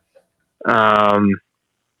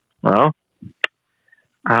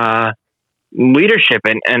 Leadership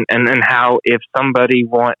and how if somebody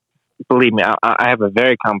believe me, I have a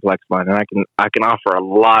very complex mind, and I can offer a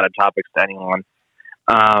lot of topics to anyone.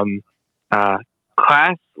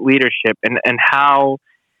 Class leadership and how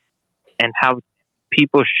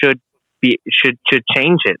people should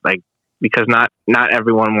change it, because not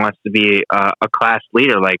everyone wants to be a class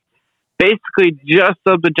leader, basically just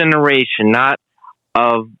of the generation, not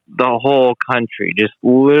of the whole country, just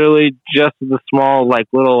literally just the small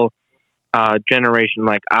little generation.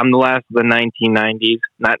 I'm the last of the 1990s,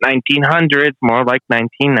 not 1900s, more like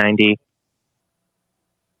 1990.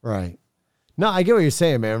 Right. No, I get what you're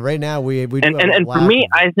saying, man. Right now, we do and for me,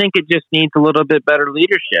 I think it just needs a little bit better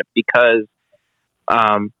leadership, because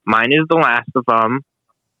mine is the last of them.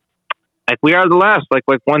 We are the last.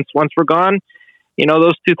 Once we're gone,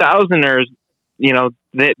 those 2000ers,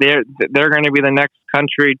 they're going to be the next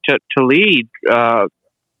country to lead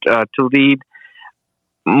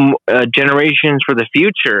generations for the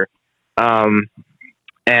future. And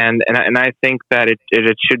I think that it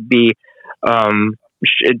should be.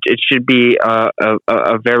 It should be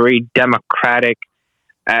a very democratic,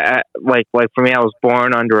 for me, I was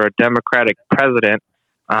born under a democratic president,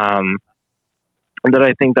 and that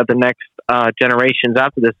I think that the next generations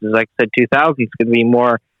after this is, like I said, 2000s, going to be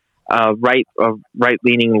more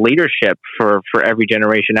right-leaning leadership for every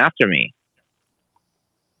generation after me.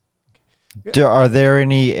 Are there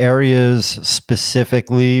any areas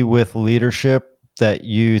specifically with leadership that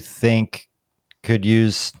you think could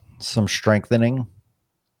use some strengthening?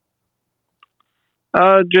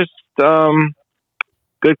 Good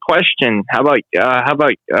question. How about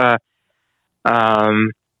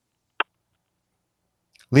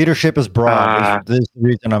leadership is broad. This is the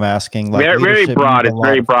reason I'm asking. Very broad. It's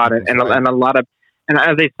very broad, and a lot of, and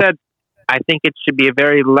as I said, I think it should be a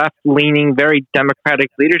very left-leaning, very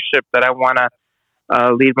democratic leadership that I want to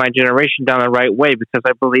lead my generation down the right way, because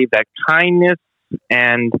I believe that kindness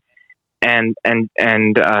and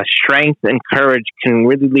strength and courage can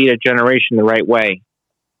really lead a generation the right way.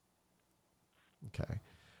 Okay.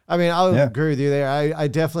 I mean, I'll agree with you there. I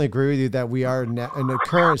definitely agree with you that we are in the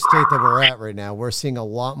current state that we're at right now. We're seeing a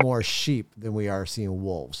lot more sheep than we are seeing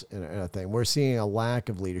wolves in a thing. We're seeing a lack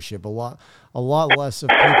of leadership, a lot less of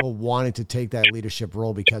people wanting to take that leadership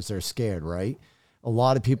role because they're scared, right? A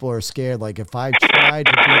lot of people are scared. Like, if I tried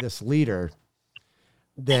to be this leader,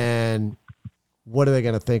 then what are they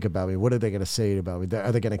going to think about me? What are they going to say about me?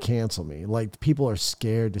 Are they going to cancel me? Like, people are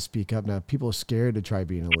scared to speak up now. People are scared to try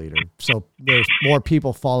being a leader. So there's more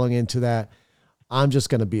people falling into that I'm just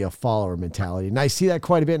going to be a follower mentality. And I see that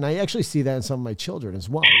quite a bit. And I actually see that in some of my children as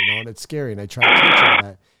well, and it's scary. And I try to teach them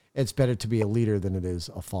that it's better to be a leader than it is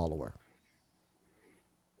a follower.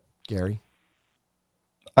 Gary?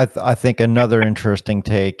 I think another interesting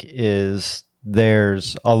take is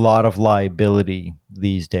there's a lot of liability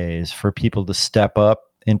these days for people to step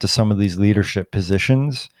up into some of these leadership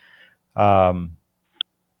positions. More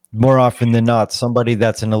often than not, somebody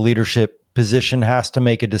that's in a leadership position has to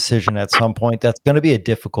make a decision at some point. That's going to be a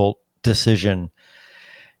difficult decision.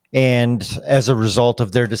 And as a result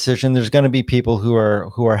of their decision, there's going to be people who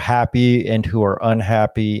are happy and who are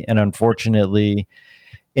unhappy. And unfortunately,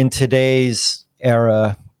 in today's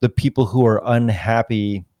era, the people who are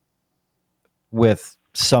unhappy with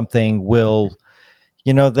something will,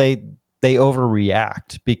 they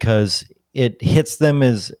overreact because it hits them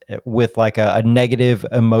as with like a negative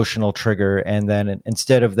emotional trigger. And then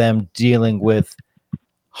instead of them dealing with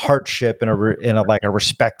hardship in a like a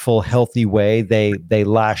respectful, healthy way, they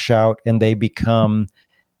lash out and they become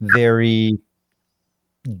victims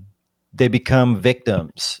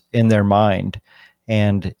in their mind.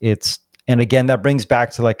 And again, that brings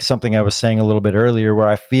back to like something I was saying a little bit earlier, where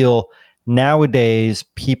I feel nowadays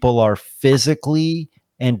people are physically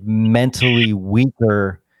and mentally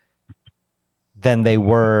weaker than they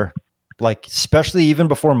were, like, especially even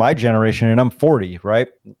before my generation, and I'm 40, right?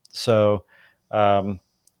 So I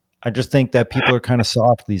just think that people are kind of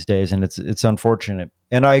soft these days, and it's unfortunate.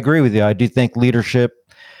 And I agree with you. I do think leadership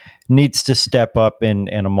needs to step up in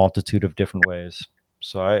a multitude of different ways.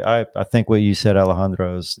 So I think what you said,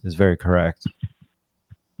 Alejandro, is very correct.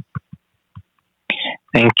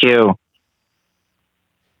 Thank you.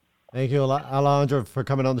 Thank you, Alejandro, for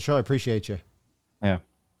coming on the show. I appreciate you. Yeah.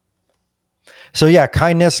 So yeah,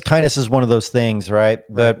 kindness is one of those things, right?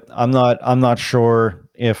 But I'm not sure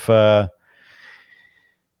if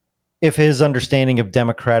his understanding of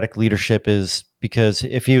democratic leadership is, because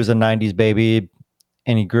if he was a 90s baby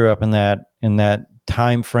and he grew up in that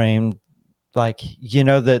time frame, like,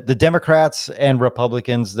 the Democrats and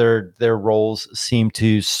Republicans, their roles seem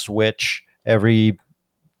to switch every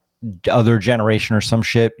other generation or some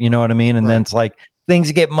shit, you know what I mean? And then it's like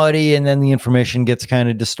things get muddy and then the information gets kind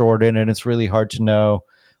of distorted, and it's really hard to know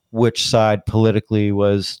which side politically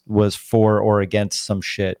was for or against some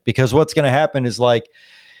shit. Because what's going to happen is, like,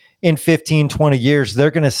 in 15, 20 years,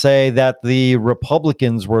 they're going to say that the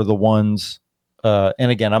Republicans were the ones.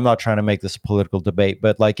 And again, I'm not trying to make this a political debate,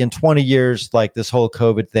 but like in 20 years, like this whole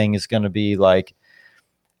COVID thing is going to be like,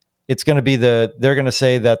 they're going to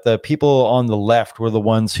say that the people on the left were the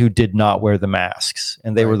ones who did not wear the masks,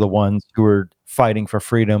 and they were the ones who were fighting for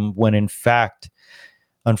freedom, when in fact,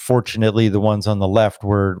 unfortunately, the ones on the left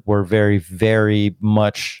were very, very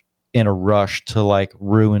much in a rush to like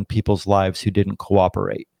ruin people's lives who didn't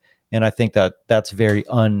cooperate. And I think that that's very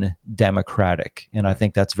undemocratic, and I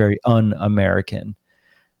think that's very un-American.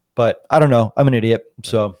 But I don't know. I'm an idiot.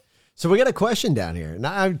 So we got a question down here.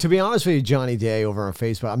 Now, to be honest with you, Johnny Day over on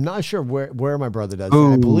Facebook, I'm not sure where my brother does.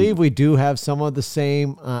 I believe we do have some of the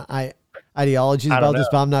same ideologies about this,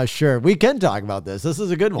 but I'm not sure. We can talk about this. This is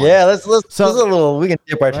a good one. Yeah, let's we can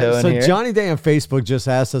dip our toe in here. So Johnny Day on Facebook just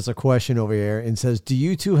asked us a question over here and says, do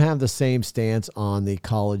you two have the same stance on the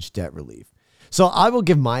college debt relief? So I will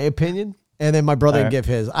give my opinion, and then my brother can give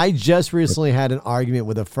his. I just recently had an argument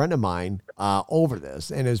with a friend of mine over this,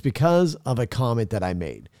 and it was because of a comment that I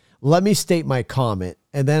made. Let me state my comment,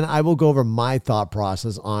 and then I will go over my thought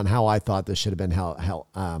process on how I thought this should have been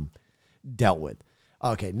dealt with.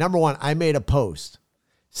 Okay, number one, I made a post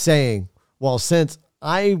saying, well, since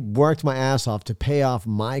I worked my ass off to pay off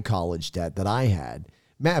my college debt that I had,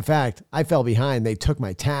 matter of fact, I fell behind. They took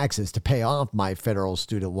my taxes to pay off my federal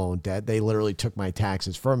student loan debt. They literally took my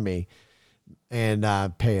taxes from me and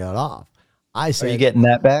pay it off. I said, are you getting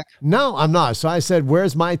that back? No, I'm not. So I said,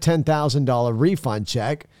 where's my $10,000 refund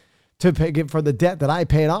check to pay for the debt that I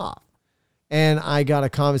paid off? And I got a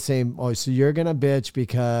comment saying, oh, so you're going to bitch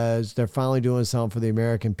because they're finally doing something for the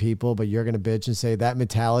American people, but you're going to bitch and say that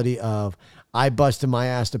mentality of, I busted my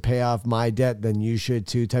ass to pay off my debt, then you should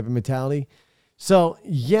too type of mentality. So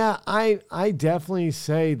yeah, I definitely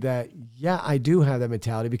say that, yeah, I do have that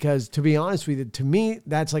mentality because to be honest with you, to me,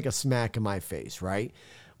 that's like a smack in my face, right?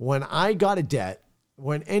 When I got a debt,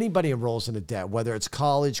 when anybody enrolls in a debt, whether it's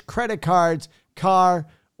college, credit cards, car,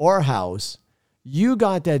 or house, you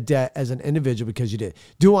got that debt as an individual because you did.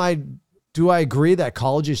 Do I agree that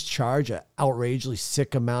colleges charge an outrageously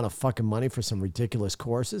sick amount of fucking money for some ridiculous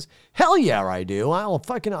courses? Hell yeah, I do. I'll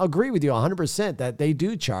fucking agree with you 100% that they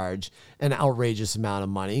do charge an outrageous amount of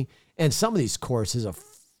money. And some of these courses are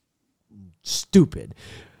stupid,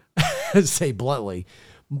 to say bluntly.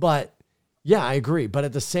 But yeah, I agree. But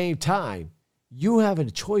at the same time, you have a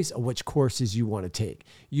choice of which courses you want to take.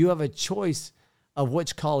 You have a choice of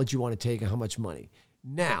which college you want to take and how much money.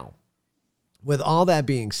 Now, with all that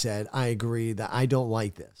being said, I agree that I don't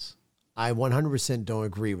like this. I 100% don't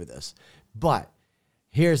agree with this. But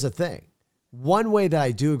here's the thing. One way that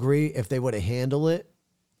I do agree, if they would have handled it,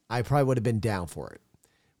 I probably would have been down for it.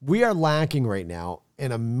 We are lacking right now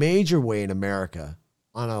in a major way in America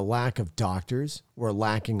on a lack of doctors. We're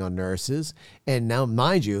lacking on nurses. And now,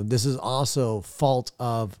 mind you, this is also fault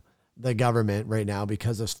of the government right now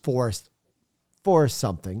because of forced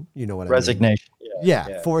something. You know what I mean? Resignation.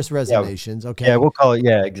 Yeah, forced resignations. Okay. Yeah, we'll call it.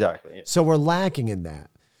 Yeah, exactly. Yeah. So we're lacking in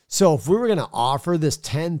that. So if we were going to offer this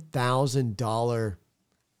 $10,000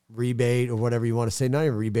 rebate or whatever you want to say, not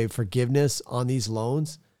even rebate, forgiveness on these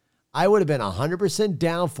loans, I would have been 100%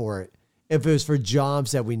 down for it if it was for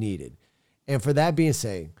jobs that we needed. And for that being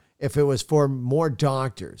said, if it was for more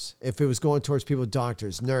doctors, if it was going towards people,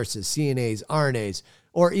 doctors, nurses, CNAs, RNAs,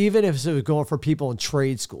 or even if it was going for people in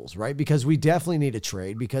trade schools, right? Because we definitely need a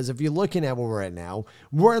trade, because if you're looking at where we're at now,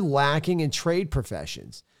 we're lacking in trade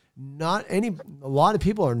professions. A lot of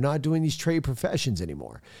people are not doing these trade professions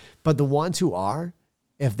anymore. But the ones who are,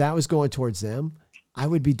 if that was going towards them, I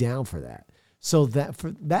would be down for that. So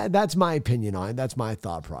that's my opinion on it. That's my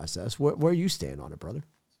thought process. Where you stand on it, brother?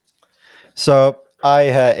 So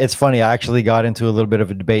it's funny. I actually got into a little bit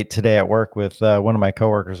of a debate today at work with one of my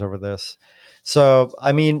coworkers over this. So,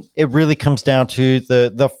 I mean, it really comes down to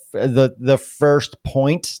the first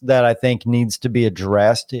point that I think needs to be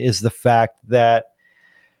addressed is the fact that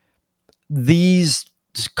these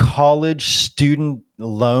college student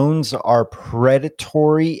loans are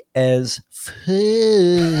predatory as fuck.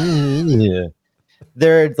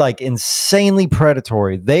 They're like insanely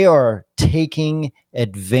predatory. They are taking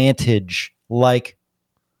advantage like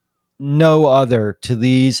no other to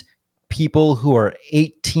these people who are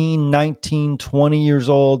 18, 19, 20 years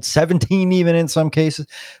old, 17 even in some cases.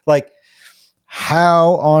 Like,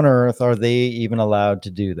 how on earth are they even allowed to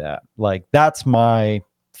do that? Like, that's my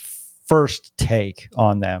first take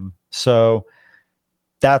on them. So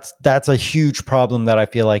that's a huge problem that I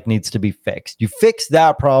feel like needs to be fixed. You fix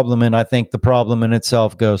that problem, and I think the problem in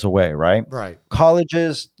itself goes away, right? Right.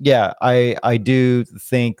 Colleges, yeah, I do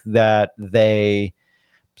think that they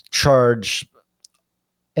charge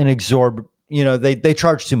an they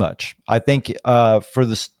charge too much. I think for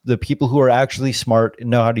the people who are actually smart and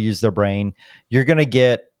know how to use their brain, you're going to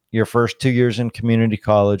get your first 2 years in community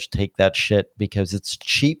college, take that shit because it's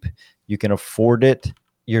cheap. You can afford it.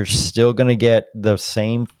 You're still going to get the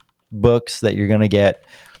same books that you're going to get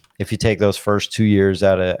if you take those first 2 years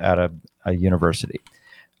at a university.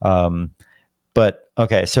 But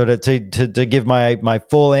okay, so to give my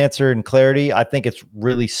full answer and clarity, I think it's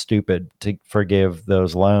really stupid to forgive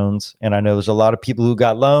those loans. And I know there's a lot of people who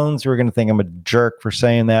got loans who are going to think I'm a jerk for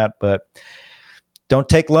saying that, but don't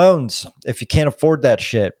take loans. If you can't afford that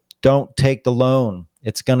shit, don't take the loan.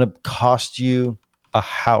 It's going to cost you a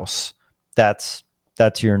house. That's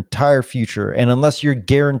your entire future. And unless you're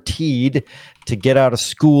guaranteed to get out of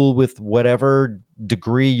school with whatever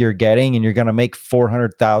degree you're getting and you're going to make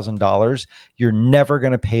 $400,000, you're never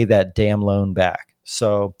going to pay that damn loan back.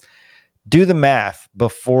 So do the math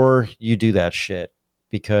before you do that shit,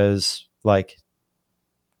 because like,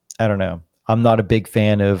 I don't know. I'm not a big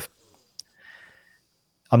fan of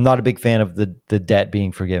the debt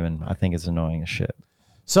being forgiven. I think it's annoying as shit.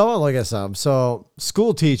 So like I said, so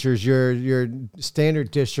school teachers, your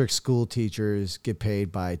standard district school teachers get paid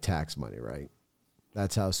by tax money, right?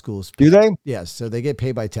 That's how schools do they? Yes, so they get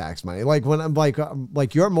paid by tax money. Like when I'm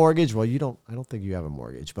like your mortgage. Well, I don't think you have a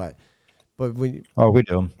mortgage, but when we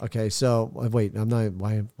do. Okay, so wait, I'm not.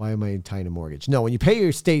 Why am I tying a mortgage? No, when you pay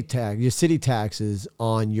your state tax, your city taxes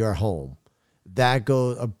on your home, that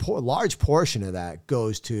goes large portion of that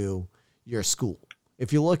goes to your school.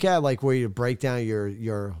 If you look at like where you break down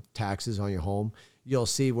your taxes on your home, you'll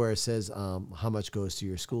see where it says how much goes to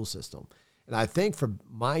your school system. And I think for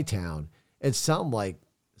my town, it's something like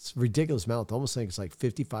It's a ridiculous amount. I almost think it's like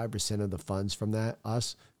 55% of the funds from that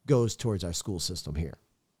goes towards our school system here.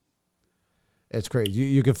 It's crazy.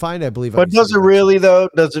 You can find, I believe. But does it really though?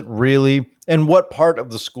 Does it really? And what part of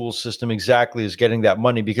the school system exactly is getting that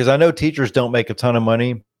money? Because I know teachers don't make a ton of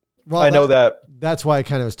money. Well, I know that. That's why I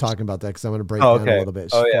kind of was talking about that, because I'm going to break down a little bit.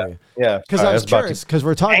 Oh, yeah. Yeah. Because I was curious, because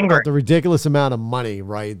we're talking about the ridiculous amount of money,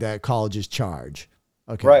 right, that colleges charge.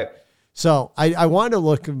 Okay. Right. So I wanted to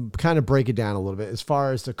look and kind of break it down a little bit as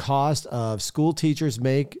far as the cost of school teachers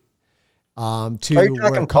make to Are you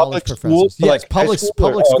talking college professors. Yes, like public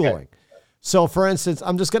schooling. Okay. So, for instance,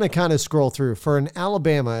 I'm just going to kind of scroll through. For an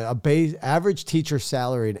Alabama, average teacher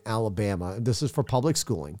salary in Alabama, and this is for public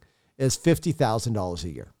schooling, is $50,000 a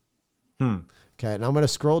year. Okay, and I'm going to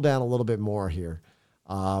scroll down a little bit more here,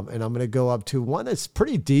 and I'm going to go up to one that's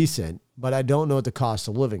pretty decent, but I don't know what the cost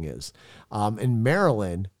of living is. In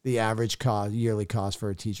Maryland, the average yearly cost for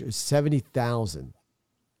a teacher is $70,000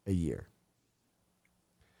 a year,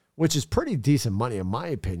 which is pretty decent money, in my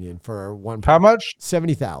opinion, for one. How much?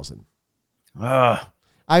 $70,000. I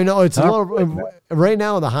know it's a little right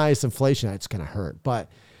now. The highest inflation, it's going to hurt, but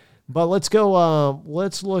let's go.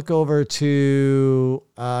 Let's look over to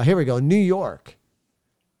here we go. New York,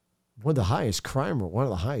 one of the highest crime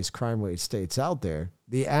rate states out there.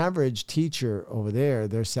 The average teacher over there,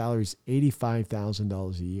 their salary is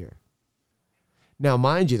 $85,000 a year. Now,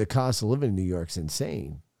 mind you, the cost of living in New York is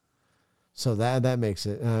insane. So that makes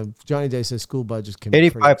it. Johnny Day says school budgets can be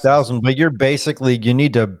 85,000, but you're basically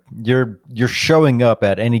you're showing up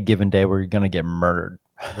at any given day where you're going to get murdered.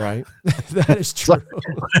 Right, that is true.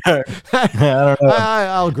 I don't know.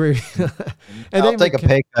 I'll agree. And I'll take a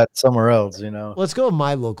pay cut somewhere else. Let's go with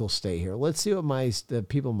my local state here. Let's see what the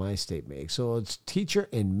people in my state make. So it's teacher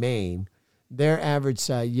in Maine. Their average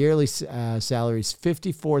yearly salary is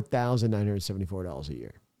 $54,974 a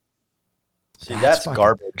year. See, that's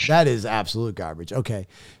garbage. That is absolute garbage. Okay.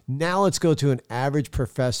 Now let's go to an average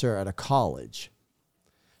professor at a college.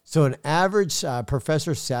 So an average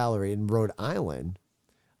professor salary in Rhode Island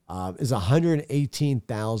is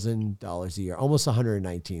 $118,000 a year, almost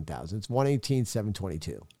 $119,000. It's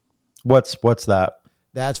 $118,722. What's that?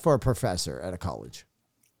 That's for a professor at a college.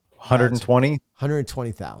 120?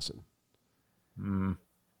 $120,000.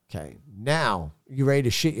 Okay. Now, you ready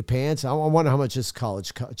to shit your pants? I wonder how much this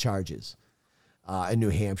college charges. In New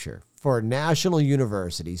Hampshire. For national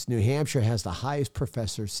universities, New Hampshire has the highest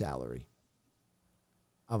professor salary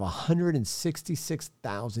of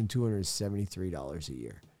 $166,273 a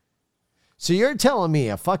year. So you're telling me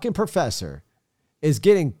a fucking professor is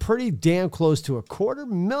getting pretty damn close to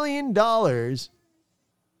 $250,000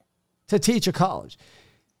 to teach a college.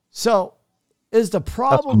 So is the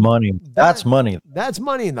problem money? That's money. That's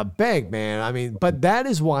money in the bank, man. I mean, but that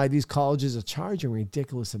is why these colleges are charging a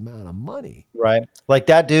ridiculous amount of money. Right. Like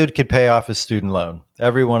that dude could pay off his student loan.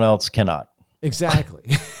 Everyone else cannot.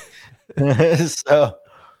 Exactly. So,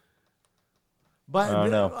 but I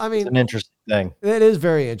don't know. I mean, it's an interesting thing. It is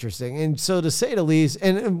very interesting. And so to say the least,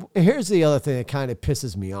 and here's the other thing that kind of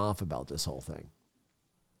pisses me off about this whole thing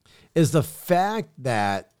is the fact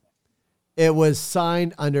that it was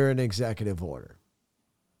signed under an executive order.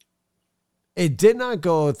 It did not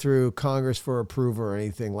go through Congress for approval or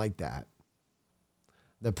anything like that.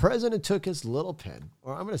 The president took his little pen,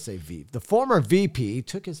 or I'm going to say the former VP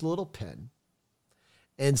took his little pen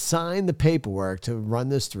and signed the paperwork to run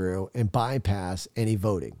this through and bypass any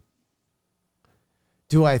voting.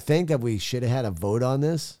 Do I think that we should have had a vote on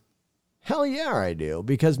this? Hell yeah, I do.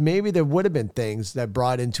 Because maybe there would have been things that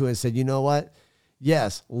brought into it and said, you know what?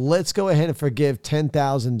 Yes, let's go ahead and forgive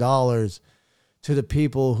 $10,000 to the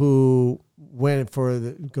people who went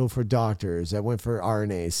go for doctors, that went for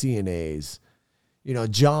RNAs, CNAs,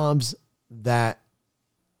 jobs that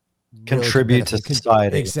contribute to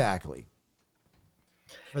society. Exactly.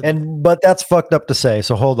 But that's fucked up to say.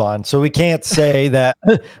 So hold on. So we can't say that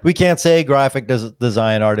we can't say graphic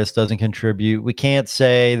design artist doesn't contribute. We can't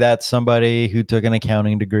say that somebody who took an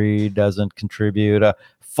accounting degree doesn't contribute.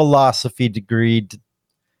 Philosophy degree.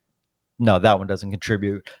 No, that one doesn't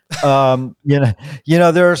contribute. There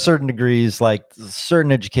are certain degrees, like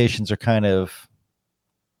certain educations are kind of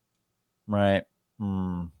right.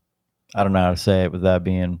 I don't know how to say it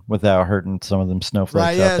without hurting some of them snowflakes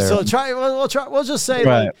right, yeah. out there. So we'll just say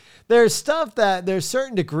right. Like, there's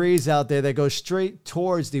certain degrees out there that go straight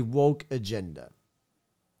towards the woke agenda.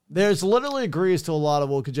 There's literally degrees to a lot of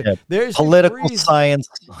woke agenda. Yeah. There's political degrees, science.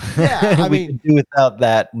 Yeah, I mean, could do without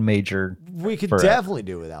that major. We could forever. definitely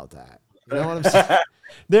do without that. You know what I'm saying?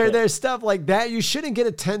 There's stuff like that. You shouldn't get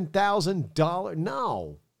a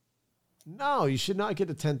 $10,000. No, you should not get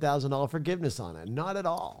a $10,000 forgiveness on it. Not at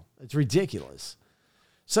all. It's ridiculous.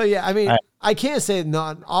 So, yeah, I mean, I can't say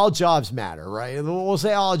not all jobs matter, right? We'll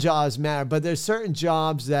say all jobs matter, but there's certain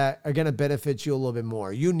jobs that are going to benefit you a little bit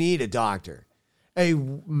more. You need a doctor.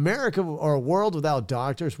 America or a world without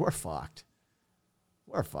doctors, we're fucked.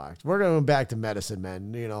 We're fucked. We're going back to medicine,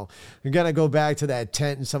 man. You know, you're going to go back to that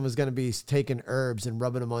tent and someone's going to be taking herbs and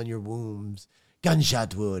rubbing them on your wounds.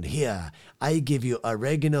 Gunshot wound. Here, I give you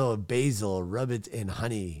oregano, basil, rub it in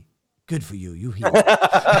honey. Good for you. You heal.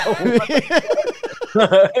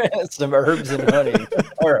 Some herbs and honey.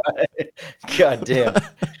 All right. God damn.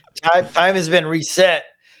 Time has been reset.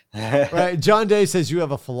 Right. John Day says you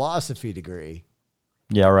have a philosophy degree.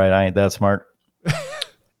 Yeah, right. I ain't that smart.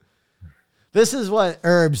 This is what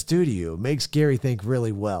herbs do to you. Makes Gary think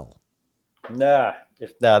really well. Nah,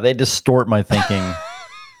 they distort my thinking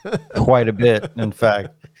quite a bit, in fact.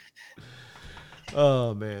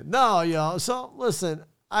 Oh, man. No, y'all. So, listen,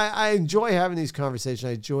 I enjoy having these conversations.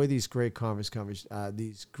 I enjoy these great conversation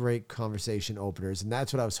openers, and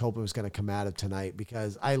that's what I was hoping was going to come out of tonight,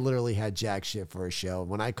 because I literally had jack shit for a show.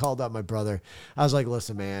 When I called up my brother, I was like,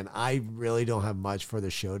 listen, man, I really don't have much for the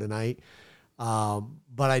show tonight.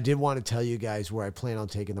 But I did want to tell you guys where I plan on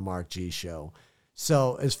taking the Mark G show.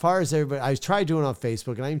 So as far as everybody, I tried doing it on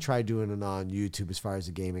Facebook, and I even tried doing it on YouTube as far as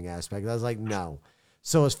the gaming aspect. I was like, no.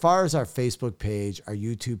 So as far as our Facebook page, our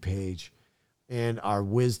YouTube page, and our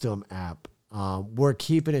Wisdom app, we're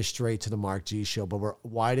keeping it straight to the Mark G show, but we're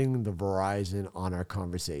widening the horizon on our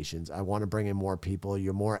conversations. I want to bring in more people,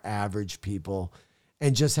 your more average people,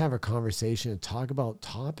 and just have a conversation and talk about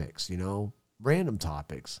topics, you know, random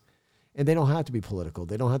topics. And they don't have to be political.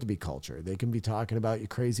 They don't have to be culture. They can be talking about your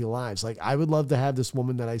crazy lives. Like, I would love to have this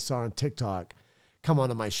woman that I saw on TikTok come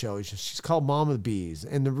onto my show. She's called Mama Bees.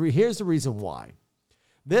 And here's the reason why.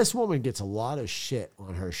 This woman gets a lot of shit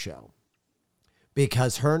on her show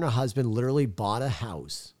because her and her husband literally bought a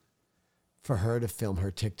house for her to film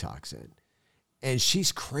her TikToks in. And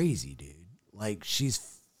she's crazy, dude. Like,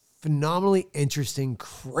 she's phenomenally interesting,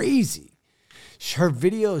 crazy. Her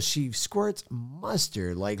videos, she squirts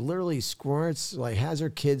mustard, like literally squirts, like has her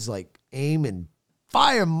kids like aim and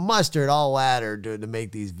fire mustard all at her to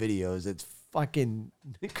make these videos. It's fucking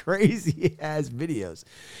crazy ass videos.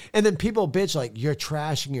 And then people bitch like, you're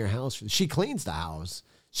trashing your house. She cleans the house.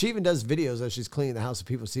 She even does videos as she's cleaning the house and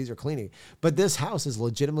people sees her cleaning. But this house is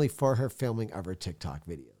legitimately for her filming of her TikTok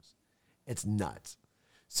videos. It's nuts.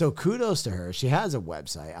 So kudos to her. She has a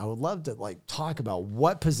website. I would love to like talk about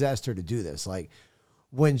what possessed her to do this. Like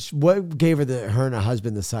what gave her her and her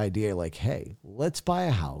husband this idea, like, hey, let's buy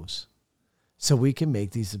a house so we can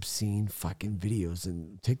make these obscene fucking videos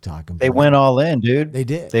and TikTok. And they went all in, dude. They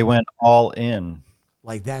did. They went all in.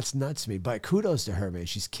 Like, that's nuts to me. But kudos to her, man.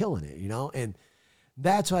 She's killing it, you know? And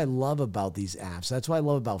that's what I love about these apps. That's what I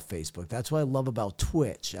love about Facebook. That's what I love about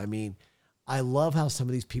Twitch. I mean, I love how some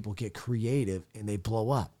of these people get creative and they blow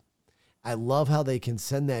up. I love how they can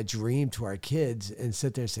send that dream to our kids and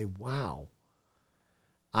sit there and say, wow,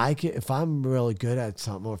 I can, if I'm really good at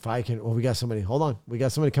something, or if I can, we got somebody, hold on. We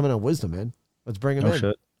got somebody coming on Wisdom, man. Let's bring him in.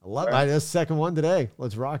 Shit. I love it. That's the second one today.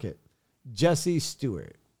 Let's rock it. Jesse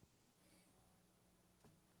Stewart.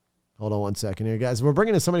 Hold on one second here, guys. We're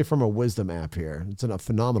bringing in somebody from a Wisdom app here. It's a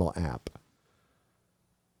phenomenal app.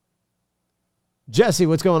 Jesse,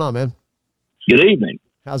 what's going on, man? Good evening.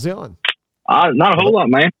 How's it going? Not a whole lot,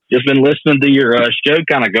 man. Just been listening to your show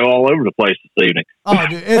kind of go all over the place this evening. Oh,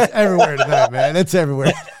 dude, it's everywhere tonight, man. It's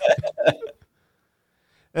everywhere.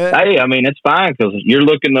 Hey, I mean, it's fine because you're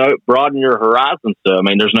looking to broaden your horizons. So, I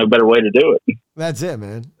mean, there's no better way to do it. That's it,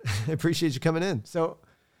 man. I appreciate you coming in. So,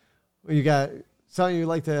 you got something you'd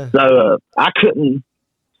like to... So, I couldn't...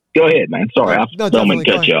 Go ahead, man. Sorry, I don't mean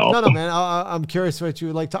to cut you off. No, man. I'm curious what you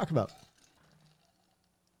would like to talk about.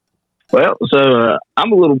 Well, so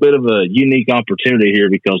I'm a little bit of a unique opportunity here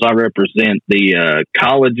because I represent the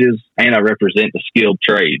colleges and I represent the skilled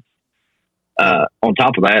trades. On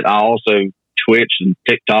top of that, I also Twitch and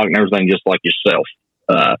TikTok and everything just like yourself.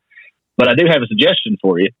 But I do have a suggestion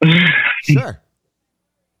for you. Sure.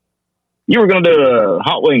 You were going to do a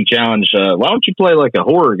hot wing challenge. Why don't you play like a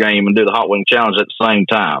horror game and do the hot wing challenge at the same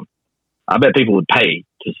time? I bet people would pay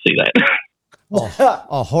to see that.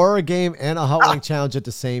 A horror game and a hot wing challenge at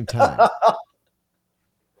the same time.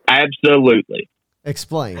 Absolutely.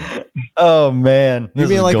 Explain. Oh man, you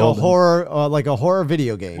mean like golden. a horror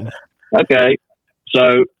video game? Okay,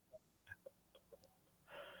 so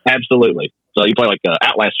absolutely. So you play like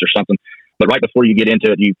Outlast or something, but right before you get into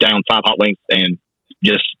it, you down 5 hot wings and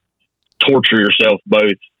just torture yourself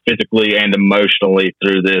both physically and emotionally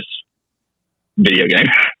through this video game.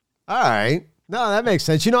 All right. No, that makes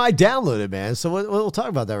sense. You know, I downloaded it, man. So we'll talk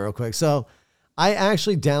about that real quick. So I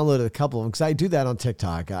actually downloaded a couple of them because I do that on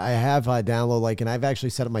TikTok. I have download and I've actually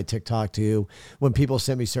set up my TikTok too. When people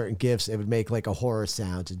send me certain gifts, it would make like a horror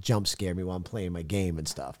sound to jump scare me while I'm playing my game and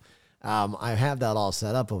stuff. I have that all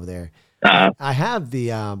set up over there. I have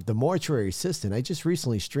the Mortuary Assistant. I just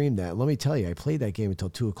recently streamed that. Let me tell you, I played that game until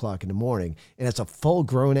 2:00 in the morning, and it's a full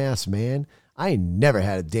grown ass man. I never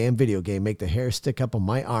had a damn video game make the hair stick up on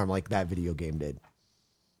my arm like that video game did.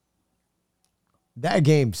 That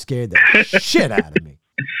game scared the shit out of me.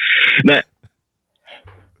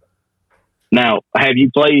 Now, have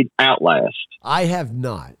you played Outlast? I have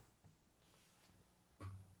not.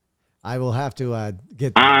 I will have to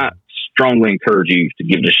get that. I strongly encourage you to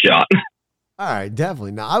give it a shot. All right,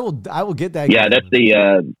 definitely. Now I will get that. Yeah, game. that's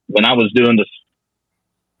when I was doing the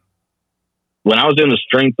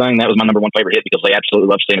stream thing, that was my number one favorite hit because they absolutely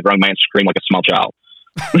love seeing a grown man scream like a small child.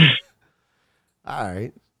 All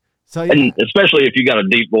right. So yeah. And especially if you got a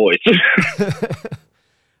deep voice.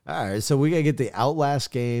 All right, so we gotta get the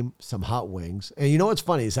Outlast game, some Hot Wings, and you know what's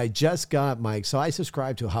funny is I just got Mike. So I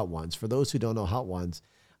subscribe to Hot Ones. For those who don't know Hot Ones,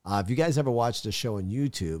 if you guys ever watched a show on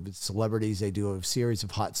YouTube, it's celebrities. They do a series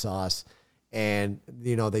of hot sauce, and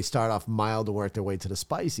they start off mild to work their way to the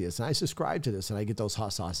spiciest. And I subscribe to this, and I get those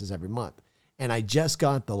hot sauces every month. And I just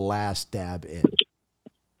got the last dab in.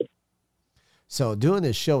 So doing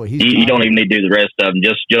this show, you don't even need to do the rest of them.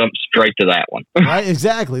 Just jump straight to that one. Right,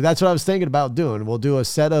 exactly. That's what I was thinking about doing. We'll do a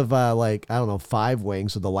set of 5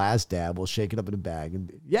 wings with the last dab. We'll shake it up in a bag,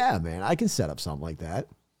 and yeah, man, I can set up something like that.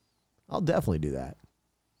 I'll definitely do that.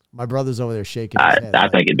 My brother's over there shaking his head. I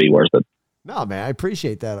think it'd be worth it. No, man, I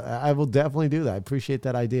appreciate that. I will definitely do that. I appreciate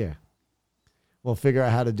that idea. We'll figure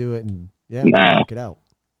out how to do it and work it out.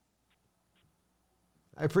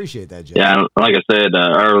 I appreciate that, Jay. Yeah, like I said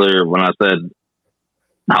earlier when I said,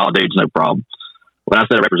 "Oh, dude's no problem." When I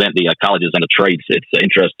said I represent the colleges and the trades, it's an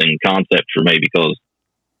interesting concept for me because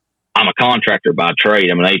I'm a contractor by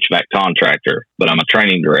trade. I'm an HVAC contractor, but I'm a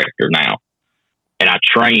training director now. And I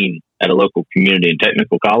train at a local community and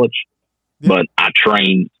technical college, but I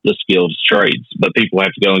train the skilled trades. But people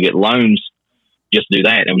have to go and get loans just to do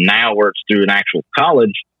that. And now where it's through an actual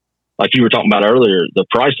college, like you were talking about earlier, the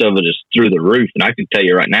price of it is through the roof. And I can tell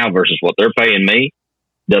you right now versus what they're paying me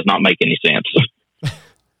does not make any sense.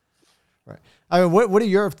 Right. I mean, what are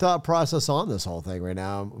your thought process on this whole thing right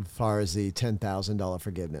now as far as the $10,000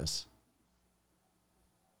 forgiveness?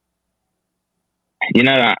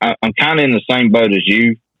 I'm kind of in the same boat as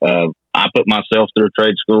you. I put myself through a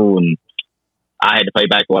trade school and I had to pay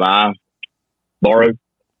back what I borrowed.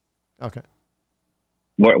 Okay.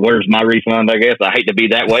 Where's my refund? I guess I hate to be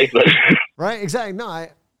that way, but right, exactly. No,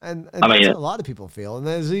 I mean, that's what a lot of people feel, and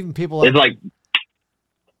there's even people. It's like,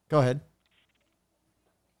 go ahead.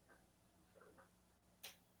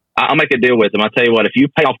 I'll make a deal with them. I tell you what, if you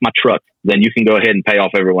pay off my truck, then you can go ahead and pay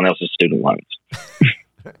off everyone else's student loans.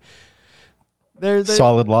 They're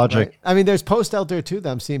solid logic. Right? I mean, there's posts out there too that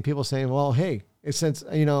I'm seeing people saying, "Well, hey, since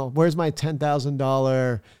where's my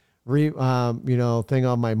 $10,000 thing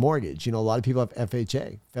on my mortgage?" A lot of people have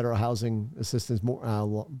FHA, Federal Housing Assistance,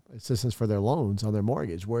 assistance for their loans on their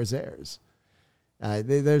mortgage. Where's theirs?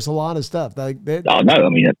 There's a lot of stuff. Right?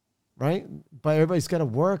 But everybody's got to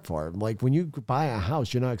work for it. Like when you buy a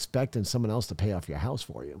house, you're not expecting someone else to pay off your house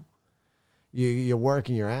for you. You're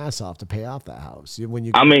working your ass off to pay off that house. If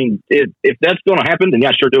that's going to happen, then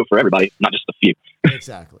sure do it for everybody, not just a few.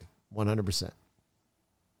 Exactly, 100%.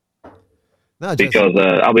 Because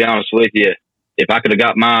I'll be honest with you, if I could have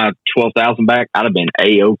got my $12,000 back, I'd have been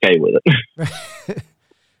A-okay with it.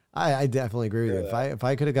 I definitely agree with you. If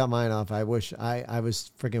I could have got mine off, I wish I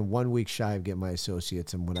was freaking 1 week shy of getting my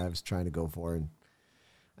associates and what I was trying to go for, and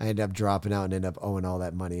I ended up dropping out and ended up owing all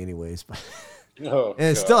that money anyways.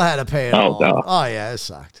 And still had to pay it all. God. Oh yeah, it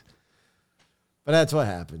sucked. But that's what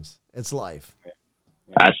happens. It's life.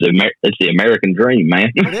 It's the American dream,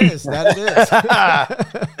 man. It is. That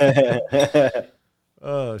it is.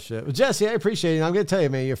 Oh shit. Well, Jesse, I appreciate it. I'm gonna tell you,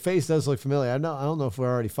 man, your face does look familiar. I don't know if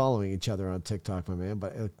we're already following each other on TikTok, my man,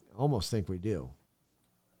 but I almost think we do.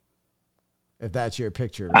 If that's your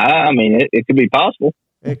picture. I mean, it could be possible.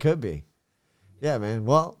 It could be. Yeah, man.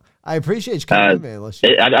 Well, I appreciate you coming in, man.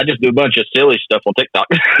 I just do a bunch of silly stuff on TikTok.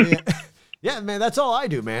 Yeah, man, that's all I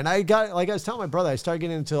do, man. Like I was telling my brother, I started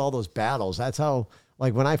getting into all those battles. That's how,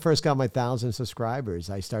 like, when I first got my 1,000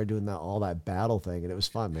 subscribers, I started doing all that battle thing, and it was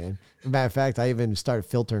fun, man. As a matter of fact, I even started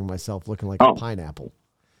filtering myself looking like a pineapple.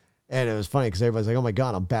 And it was funny because everybody's like, "Oh my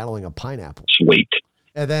God, I'm battling a pineapple." Sweet.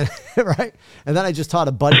 And then, right? And then I just taught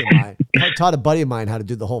a buddy of mine how to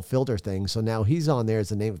do the whole filter thing. So now he's on there as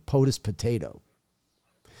the name of POTUS Potato.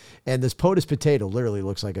 And this POTUS potato literally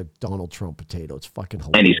looks like a Donald Trump potato. It's fucking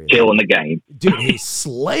hilarious. And he's killing the game. Dude, he's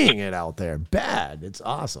slaying it out there. Bad. It's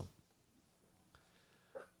awesome.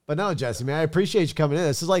 But no, Jesse, man, I appreciate you coming in.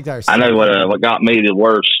 This is like our. I know what got me the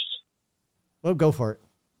worst. Well, go for it.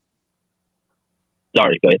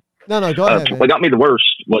 Sorry, go ahead. No, go ahead. Man. What got me the worst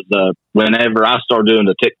was whenever I started doing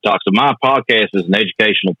the TikToks. So my podcast is an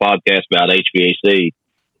educational podcast about HVAC.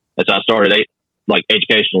 As I started like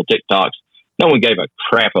educational TikToks, no one gave a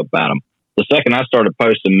crap about them. The second I started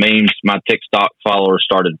posting memes, my TikTok followers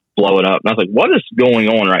started blowing up. And I was like, what is going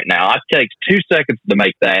on right now? It takes 2 seconds to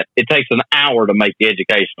make that. It takes an hour to make the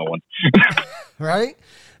educational one. Right?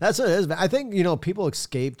 That's what it is. I think, people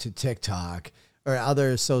escape to TikTok or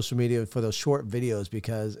other social media for those short videos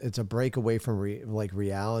because it's a break away from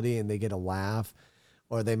reality, and they get a laugh,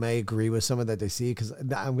 or they may agree with someone that they see. Because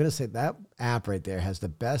I'm going to say that app right there has the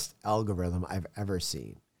best algorithm I've ever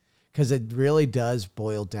seen. Because it really does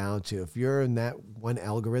boil down to, if you're in that one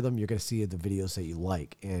algorithm, you're going to see the videos that you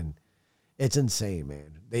like. And it's insane,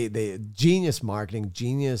 man. They genius marketing,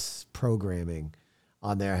 genius programming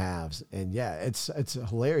on their halves. And yeah, it's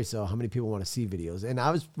hilarious though how many people want to see videos. And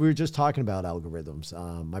we were just talking about algorithms,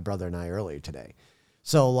 my brother and I, earlier today.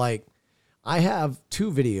 So like, I have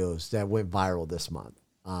 2 videos that went viral this month.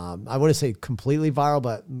 I wouldn't say completely viral,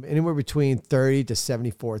 but anywhere between 30 to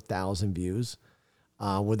 74,000 views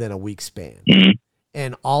within a week span. Mm-hmm.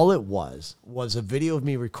 And all it was a video of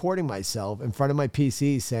me recording myself in front of my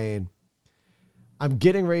PC saying, I'm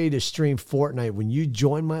getting ready to stream Fortnite. When you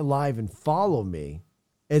join my live and follow me,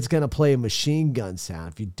 it's going to play a machine gun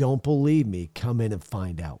sound. If you don't believe me, come in and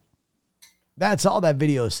find out. That's all that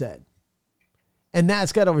video said. And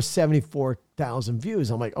that's got over 74,000 views.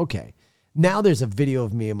 I'm like, okay. Now there's a video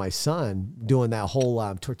of me and my son doing that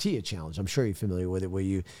whole tortilla challenge. I'm sure you're familiar with it, where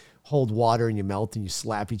you hold water in your mouth and you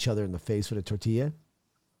slap each other in the face with a tortilla.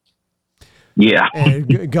 Yeah.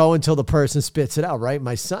 And go until the person spits it out, right?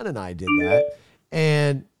 My son and I did that.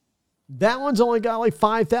 And that one's only got like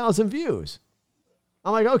 5,000 views.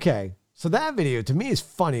 I'm like, okay. So that video to me is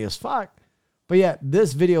funny as fuck. But yet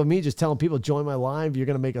this video of me just telling people, join my live, you're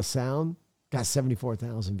going to make a sound, got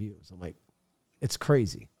 74,000 views. I'm like, it's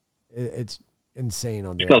crazy. It's insane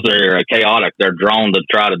on there. Because they're chaotic. They're drawn to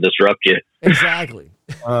try to disrupt you. Exactly.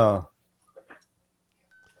 Oh,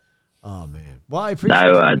 Man. Well, I appreciate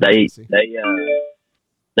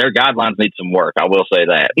their guidelines need some work. I will say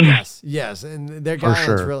that. Yes. And their For guidelines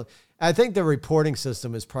sure. really, I think the reporting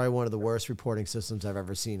system is probably one of the worst reporting systems I've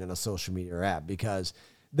ever seen in a social media app, because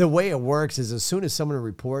the way it works is as soon as someone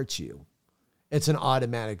reports you, it's an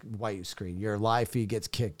automatic white screen. Your live feed gets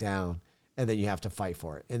kicked down, and then you have to fight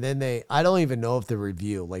for it. And then I don't even know if the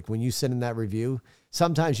review, like when you send in that review,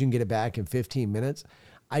 sometimes you can get it back in 15 minutes.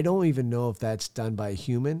 I don't even know if that's done by a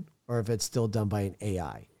human or if it's still done by an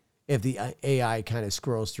AI. If the AI kind of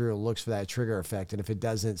scrolls through and looks for that trigger effect, and if it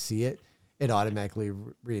doesn't see it, it automatically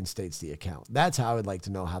reinstates the account. That's how I would like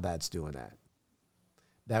to know how that's doing that.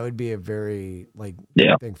 That would be a very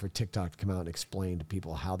thing for TikTok to come out and explain to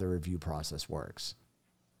people how the review process works.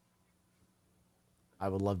 I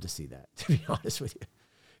would love to see that, to be honest with you.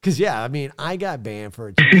 Because, yeah, I mean, I got banned for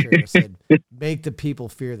a t-shirt that said, make the people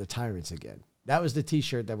fear the tyrants again. That was the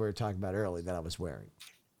t-shirt that we were talking about earlier that I was wearing.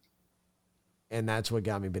 And that's what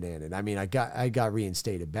got me bananas. I mean, I got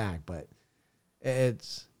reinstated back, but the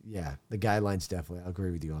guidelines definitely, I'll agree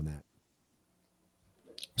with you on that.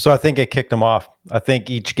 so I think it kicked them off. I think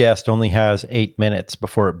each guest only has 8 minutes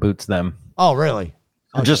before it boots them. Oh, really?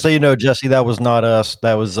 Okay. Just so you know, Jesse, that was not us.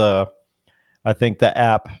 That was, I think the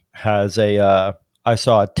app has I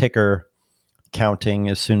saw a ticker counting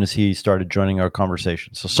as soon as he started joining our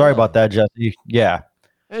conversation. So sorry about that, Jesse. Yeah.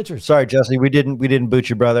 Interesting. Sorry, Jesse. We didn't boot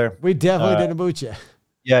you, brother. We definitely didn't boot you.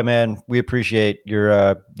 Yeah, man. We appreciate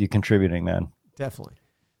you contributing, man. Definitely.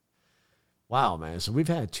 Wow, man. So we've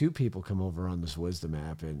had 2 people come over on this Wisdom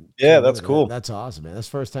app, and Yeah, that's cool. That's awesome, man. That's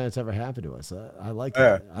the first time it's ever happened to us. I like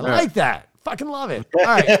Yeah, that. I like that. Fucking love it. All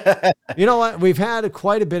right. You know what? We've had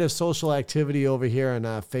quite a bit of social activity over here on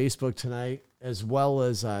Facebook tonight, as well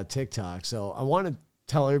as TikTok. So I want to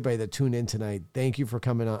tell everybody that tuned in tonight, thank you for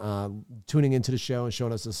tuning into the show and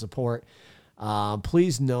showing us the support.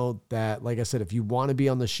 Please note that, like I said, if you want to be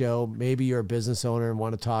on the show, maybe you're a business owner and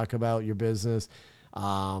want to talk about your business,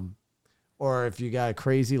 or if you got a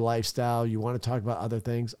crazy lifestyle, you want to talk about other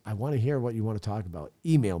things, I want to hear what you want to talk about.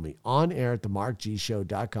 Email me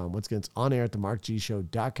onair@themarkgshow.com. Once again, it's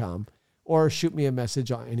onair@themarkgshow.com, or shoot me a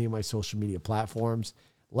message on any of my social media platforms.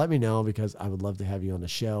 Let me know, because I would love to have you on the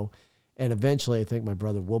show. And eventually, I think my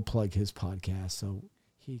brother will plug his podcast so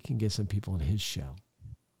he can get some people on his show.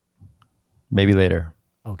 Maybe later.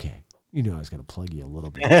 Okay. You knew I was going to plug you a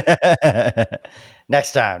little bit.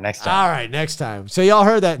 Next time. All right, next time. So y'all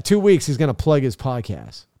heard that in 2 weeks he's going to plug his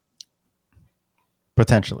podcast.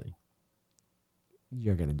 Potentially.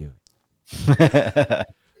 You're going to do it.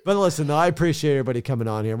 But listen, though, I appreciate everybody coming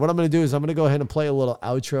on here. What I'm going to do is I'm going to go ahead and play a little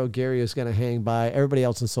outro. Gary is going to hang by. Everybody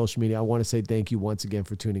else on social media, I want to say thank you once again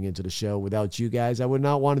for tuning into the show. Without you guys, I would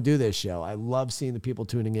not want to do this show. I love seeing the people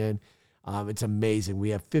tuning in. It's amazing. We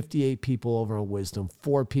have 58 people over on Wisdom,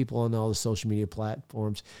 4 people on all the social media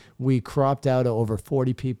platforms. We cropped out over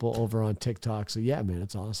 40 people over on TikTok. So yeah, man,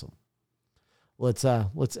 it's awesome. Let's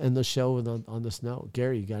end the show on this note.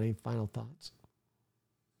 Gary, you got any final thoughts?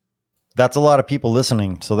 That's a lot of people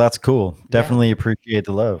listening, so that's cool. Definitely appreciate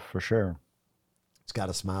the love for sure. It's got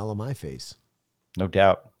a smile on my face. No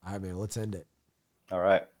doubt. All right, man, let's end it. All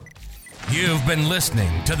right. You've been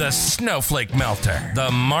listening to the Snowflake Melter,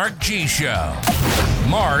 the Mark G Show.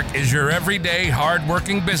 Mark is your everyday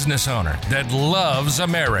hardworking business owner that loves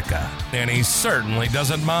America, and he certainly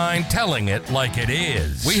doesn't mind telling it like it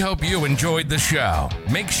is. We hope you enjoyed the show.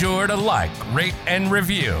 Make sure to like, rate, and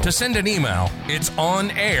review. To send an email, it's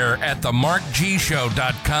on air at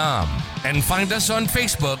themarkgshow.com. And find us on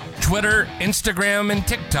Facebook, Twitter, Instagram, and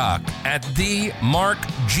TikTok at The Mark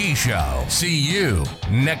G Show. See you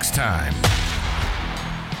next time.